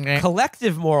capacity,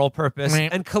 collective moral purpose,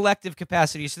 and collective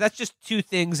capacity. So that's just 2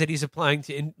 things that he's applying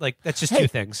to. That's just 2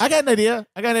 things. I got an idea.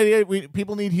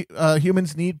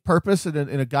 Humans need purpose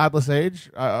in a godless age.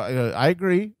 I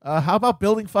agree. How about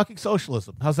building fucking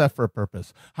socialism? How's that for a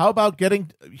purpose? How about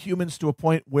getting humans to a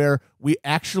point where we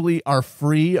actually are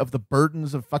free of the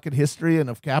burdens of fucking history and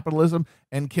of capitalism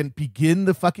and can begin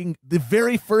the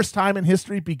very first time in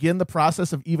history, begin the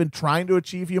process of even trying to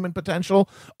achieve human potential,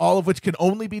 all of which can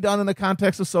only be done in the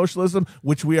context of socialism,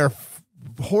 which we are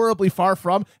horribly far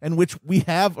from, and which we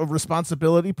have a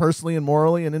responsibility personally and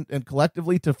morally and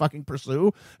collectively to fucking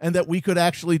pursue, and that we could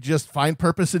actually just find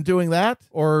purpose in doing that,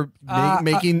 or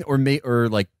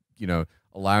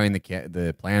allowing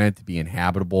the planet to be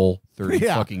inhabitable 30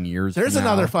 fucking years. There's from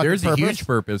now. another fucking There's purpose. A huge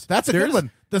purpose. That's a good one.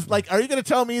 Are you going to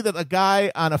tell me that a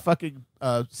guy on a fucking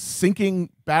sinking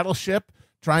battleship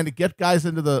trying to get guys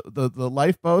into the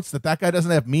lifeboats, that guy doesn't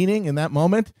have meaning in that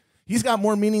moment? He's got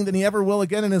more meaning than he ever will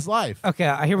again in his life. Okay,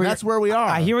 I hear that's where we are.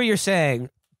 I hear what you're saying,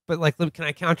 but can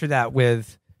I counter that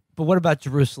with, but what about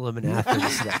Jerusalem and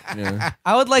Athens?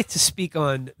 I would like to speak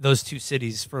on those 2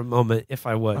 cities for a moment, if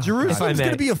I would. Jerusalem's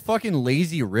going to be a fucking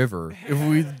lazy river if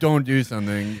we don't do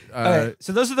something. Okay,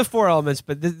 so those are the 4 elements,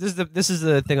 but this is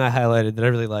the thing I highlighted that I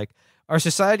really like. Our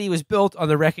society was built on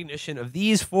the recognition of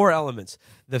these 4 elements: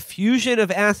 the fusion of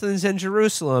Athens and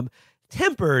Jerusalem,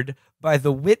 tempered by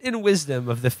the wit and wisdom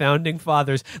of the founding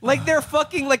fathers. Like they're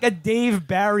fucking like a Dave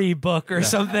Barry book or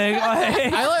something.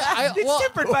 It's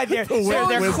tempered by their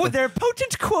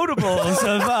potent quotables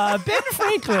of Ben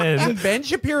Franklin.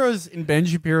 In Ben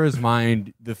Shapiro's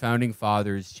mind, the founding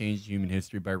fathers changed human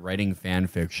history by writing fan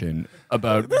fiction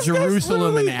about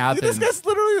Jerusalem and Athens. This guy's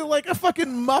literally like a fucking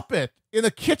Muppet in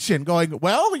a kitchen going,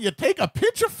 well, you take a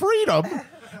pinch of freedom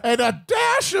and a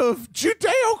dash of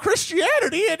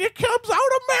Judeo-Christianity, and it comes out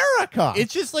America.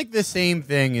 It's just like the same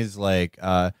thing as like,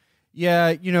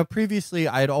 previously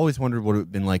I had always wondered what it would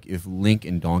have been like if Link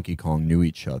and Donkey Kong knew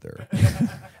each other.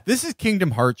 This is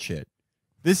Kingdom Hearts shit.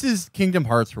 This is Kingdom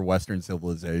Hearts for Western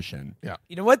civilization. Yeah.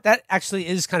 You know what? That actually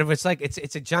is kind of, it's like,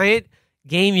 it's a giant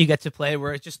game you get to play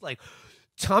where it's just like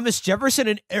Thomas Jefferson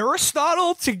and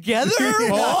Aristotle together.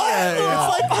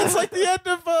 It's like the end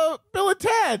of Bill and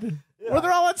Ted, where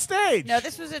they're all on stage. No,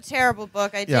 this was a terrible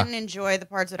book. I didn't enjoy the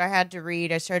parts that I had to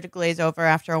read. I started to glaze over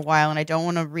after a while, and I don't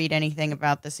want to read anything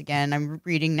about this again. I'm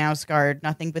reading Nausgard,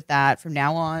 nothing but that from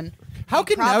now on. How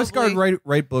can Nausgard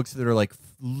write books that are like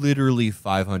literally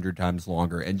 500 times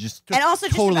longer and just also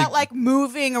totally, just about like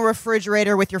moving a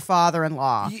refrigerator with your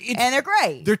father-in-law, and they're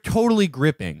great. They're totally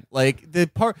gripping. Like the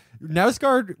part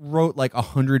Nausgard wrote like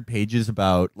 100 pages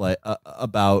about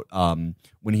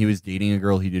when he was dating a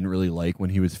girl he didn't really like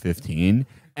when he was 15,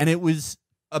 and it was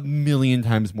a million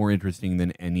times more interesting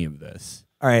than any of this.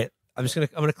 All right, I'm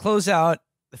gonna close out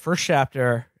the first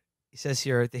chapter. He says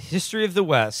here, the history of the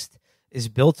West is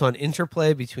built on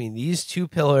interplay between these two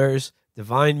pillars: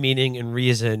 divine meaning and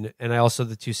reason, and also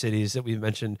the two cities that we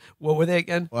mentioned. What were they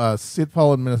again? St.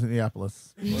 Paul and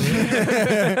Minneapolis. Twin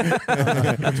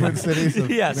cities.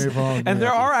 Yes, and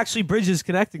there are actually bridges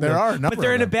connecting them. There are, but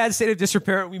they're in a bad state of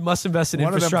disrepair. We must invest in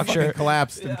infrastructure. One of them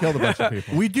collapsed and killed a bunch of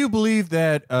people. We do believe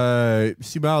that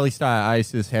Somali-style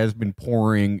ISIS has been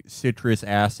pouring citrus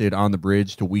acid on the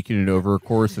bridge to weaken it over a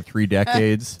course of 3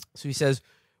 decades. So he says,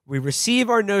 we receive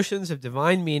our notions of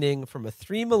divine meaning from a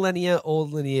 3 millennia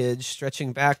old lineage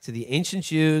stretching back to the ancient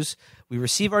Jews. We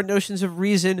receive our notions of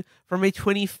reason from a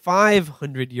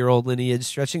 2,500-year-old lineage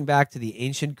stretching back to the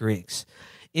ancient Greeks.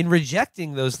 In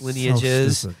rejecting those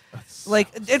lineages,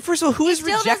 and first of all, who is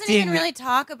rejecting? Still doesn't even really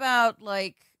talk about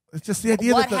like. It's just the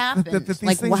idea what that happens? these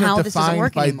Like, things how are this doesn't defined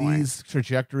work by anymore. these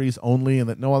trajectories only, and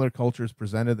that no other culture has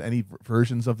presented any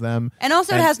versions of them. And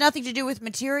also, it has nothing to do with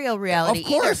material reality. Of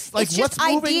course, either. like it's what's just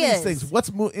moving ideas. these things? What's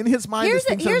in his mind? Here's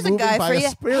these things a are moving guy by for a you,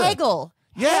 spirit. Hegel.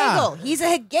 Yeah. Hegel. He's a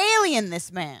Hegelian.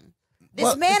 This man.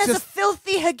 This man it's is just- a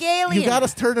filthy Hegelian. You got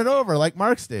to turn it over like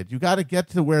Marx did. You got to get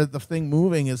to where the thing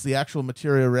moving is the actual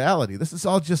material reality. This is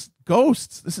all just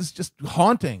ghosts. This is just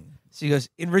haunting. So he goes,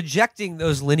 in rejecting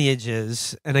those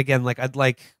lineages, and again, like I'd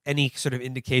like any sort of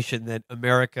indication that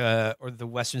America or the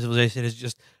Western civilization has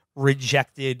just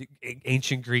rejected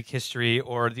ancient Greek history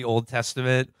or the Old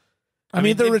Testament. I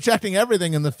mean, they're rejecting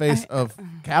everything in the face of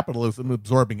capitalism,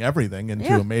 absorbing everything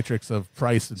into a matrix of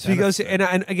price and so he goes,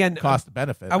 and again, cost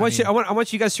benefit. I want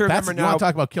you guys to remember now. You want to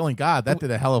talk about killing God? That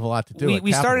did a hell of a lot to do.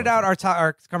 We started out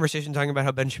our conversation talking about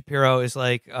how Ben Shapiro is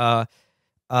like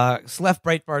left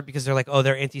Breitbart because they're like, oh,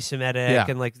 they're anti-Semitic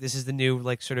and like this is the new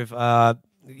like sort of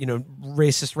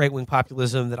racist right-wing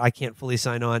populism that I can't fully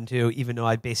sign on to, even though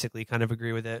I basically kind of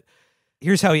agree with it.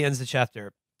 Here's how he ends the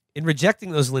chapter. In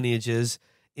rejecting those lineages,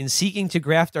 in seeking to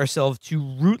graft ourselves to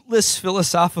rootless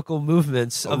philosophical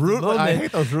movements of the moment, I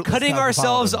hate those rootless cutting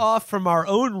ourselves cosmopolitans. off from our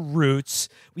own roots,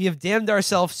 we have damned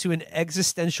ourselves to an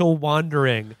existential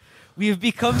wandering. We have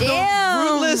become the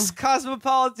rootless,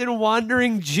 cosmopolitan,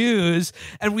 wandering Jews,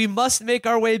 and we must make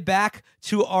our way back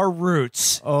to our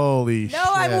roots. Holy shit. No,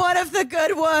 I'm one of the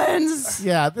good ones.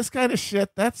 Yeah, this kind of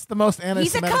shit, that's the most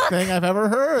anti-Semitic cuck. thing I've ever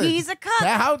heard. He's a cuck.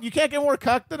 How you can't get more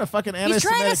cuck than a fucking He's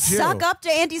anti-Semitic trying to Jew. suck up to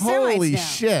anti-Semites Holy now.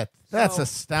 shit. That's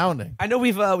astounding. I know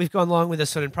we've gone long with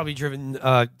this one and probably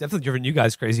definitely driven you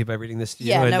guys crazy by reading this to you.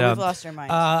 Yeah, and, we've lost our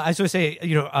minds. I just want to say,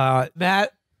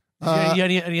 Matt,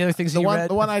 any other things that you read?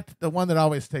 The one that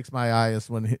always takes my eye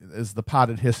is the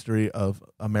potted history of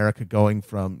America going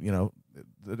from,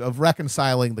 of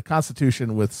reconciling the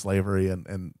Constitution with slavery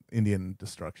and Indian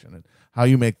destruction, and how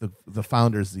you make the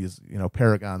founders these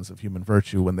paragons of human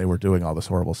virtue when they were doing all this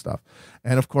horrible stuff.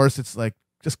 And of course, it's like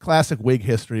just classic Whig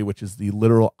history, which is the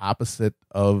literal opposite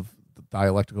of the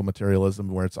dialectical materialism,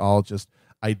 where it's all just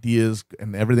ideas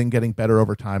and everything getting better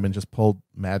over time and just pulled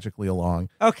magically along.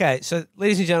 Okay, so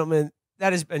ladies and gentlemen,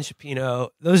 that is Ben Shapiro.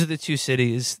 Those are the two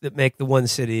cities that make the one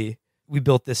city. We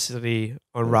built this city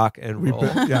on rock and roll.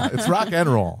 It's rock and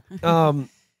roll.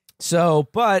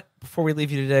 But before we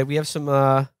leave you today, we have some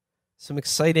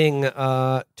exciting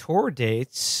tour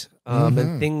dates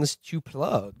and things to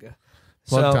plug.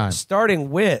 Plug time.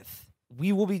 Starting with,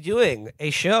 we will be doing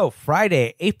a show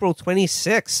Friday, April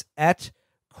 26th at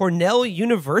Cornell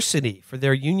University for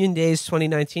their Union Days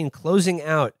 2019, closing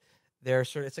out their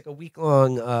it's like a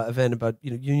week-long event about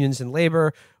unions and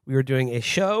labor. We are doing a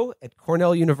show at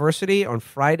Cornell University on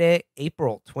Friday,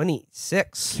 April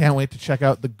 26th. Can't wait to check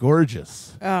out the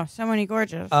gorgeous. Oh, so many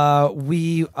gorgeous.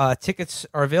 Tickets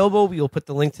are available. We will put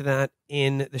the link to that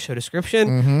in the show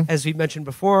description. As we mentioned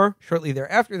before, shortly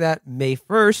thereafter that, May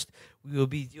 1st, we will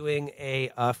be doing a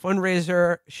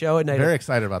fundraiser show at night. Very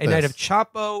excited about a this. night of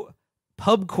Chapo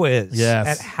pub quiz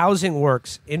at Housing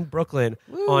Works in Brooklyn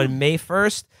on May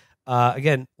 1st.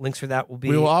 Again, links for that will be.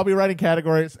 We will all be writing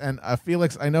categories, and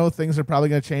Felix, I know things are probably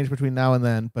going to change between now and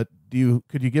then, but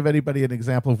could you give anybody an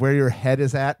example of where your head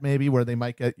is at, maybe where they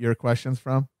might get your questions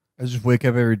from? I just wake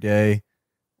up every day.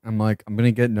 I'm like, I'm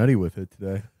gonna get nutty with it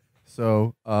today.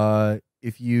 So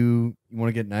if you want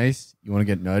to get nice, you want to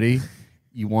get nutty,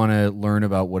 you want to learn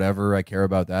about whatever I care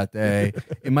about that day.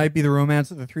 It might be the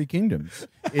Romance of the Three Kingdoms.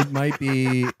 It might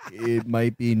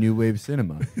be New Wave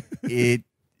Cinema.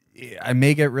 I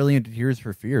may get really into Tears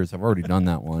for Fears. I've already done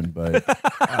that one, but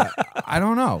I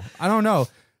don't know.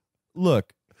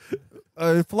 Look,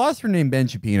 a philosopher named Ben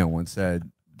Shapiro once said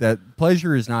that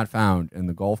pleasure is not found in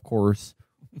the golf course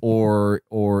or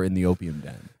in the opium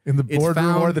den. In the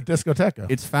boardroom or the discoteca.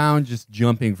 It's found just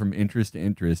jumping from interest to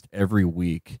interest every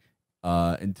week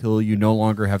until you no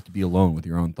longer have to be alone with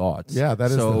your own thoughts. Yeah,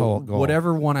 that is the whole goal.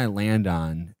 Whatever one I land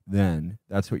on, then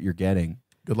that's what you're getting.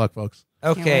 Good luck, folks.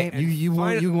 Okay, You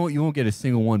won't get a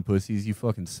single one, pussies. You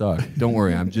fucking suck. Don't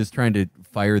worry. I'm just trying to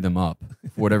fire them up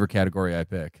for whatever category I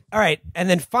pick. All right, and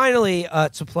then finally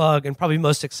to plug, and probably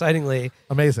most excitingly,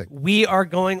 amazing, we are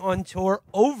going on tour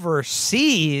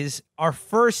overseas. Our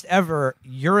first ever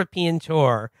European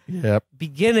tour. Yep.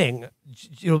 Beginning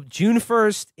June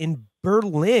 1st in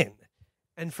Berlin.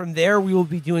 And from there, we will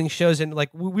be doing shows, and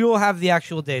we will have the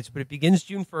actual dates, but it begins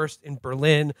June 1st in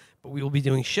Berlin, but we will be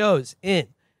doing shows in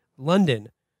London,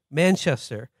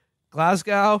 Manchester,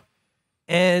 Glasgow,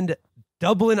 and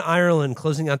Dublin, Ireland,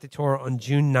 closing out the tour on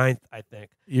June 9th, I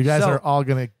think. You guys are all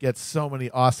going to get so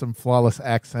many awesome, flawless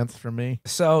accents from me.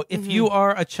 So if you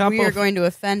are a Chapo... We are going to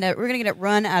offend it. We're going to get it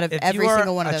run out of every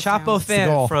single one of those If you are a Chapo towns.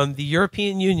 fan from the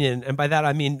European Union, and by that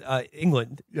I mean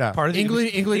England. Yeah. Part of England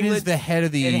is the head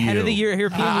of the EU. Head of the European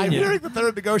Union. I'm hearing that they're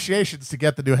in negotiations to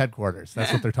get the new headquarters.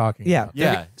 That's what they're talking about.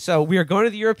 Yeah. So we are going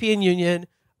to the European Union.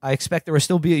 I expect there will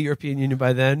still be a European Union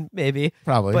by then, maybe.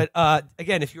 Probably. But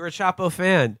again, if you're a Chapo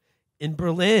fan in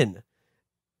Berlin,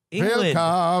 England,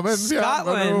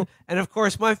 Scotland, and of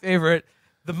course my favorite,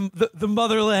 the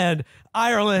motherland,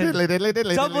 Ireland,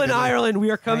 Dublin, Ireland. We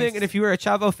are coming, nice. And if you are a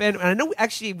Chapo fan, and I know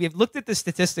actually we have looked at the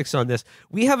statistics on this,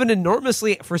 we have an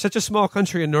enormously, for such a small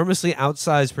country, enormously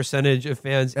outsized percentage of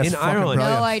fans in Ireland.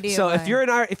 No idea. So why. if you're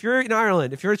in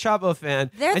Ireland, if you're a Chapo fan,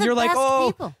 They're and the you're like,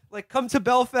 best people. like come to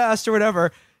Belfast or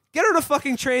whatever. Get on a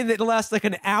fucking train that lasts like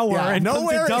an hour and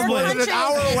nowhere come to Dublin. an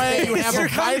hour away. You have a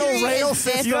vital rail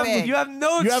system. You have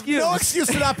no excuse. You have no excuse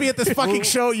to not be at this fucking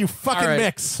show, you fucking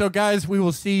mix. So, guys, we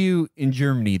will see you in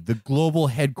Germany, the global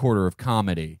headquarter of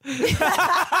comedy.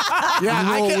 I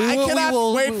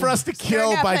cannot wait for us to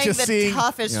kill by just seeing the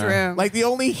toughest room. Like the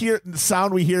only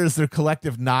sound we hear is their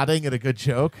collective nodding at a good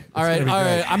joke. All right.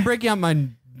 I'm breaking out my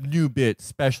new bit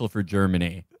special for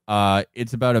Germany.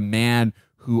 It's about a man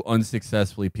who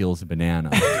unsuccessfully peels a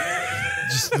banana.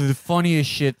 Just the funniest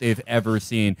shit they've ever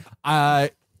seen.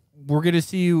 We're going to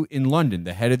see you in London,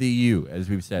 the head of the EU, as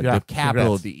we've said, the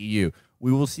capital of the EU.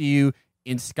 We will see you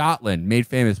in Scotland, made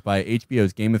famous by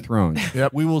HBO's Game of Thrones.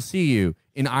 Yep. We will see you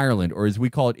in Ireland, or as we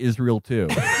call it, Israel 2.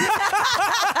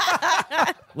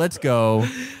 Let's go.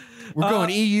 We're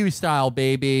going EU style,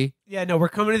 baby. Yeah, no, we're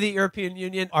coming to the European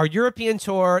Union. Our European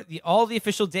tour, all the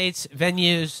official dates,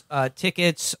 venues,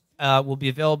 tickets, will be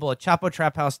available at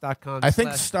chapotraphouse.com. I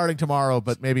think starting tomorrow,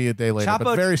 but maybe a day later,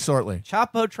 but very shortly.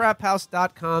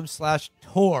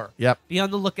 chapotraphouse.com/tour. Yep. Be on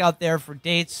the lookout there for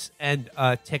dates and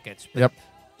tickets. But, yep.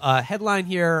 Headline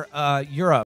here, Europe.